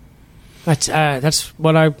 Yeah, that's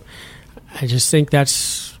what I just think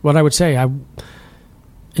that's what I would say. I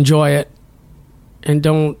enjoy it and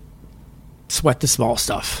don't sweat the small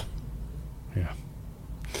stuff. Yeah.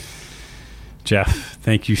 Jeff,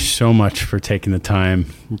 thank you so much for taking the time.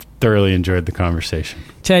 Thoroughly enjoyed the conversation.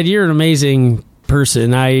 Ted, you're an amazing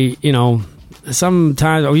person.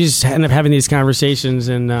 Sometimes we just end up having these conversations,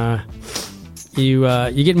 and you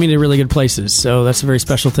get me to really good places. So that's a very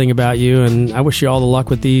special thing about you, and I wish you all the luck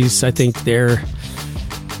with these. I think they're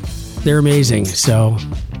amazing. So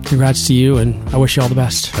congrats to you, and I wish you all the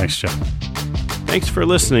best. Thanks, Jeff. Thanks for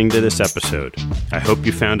listening to this episode. I hope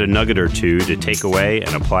you found a nugget or two to take away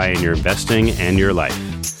and apply in your investing and your life.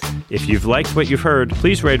 If you've liked what you've heard,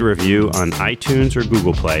 please write a review on iTunes or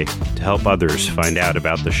Google Play to help others find out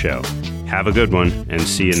about the show. Have a good one, and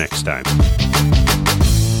see you next time.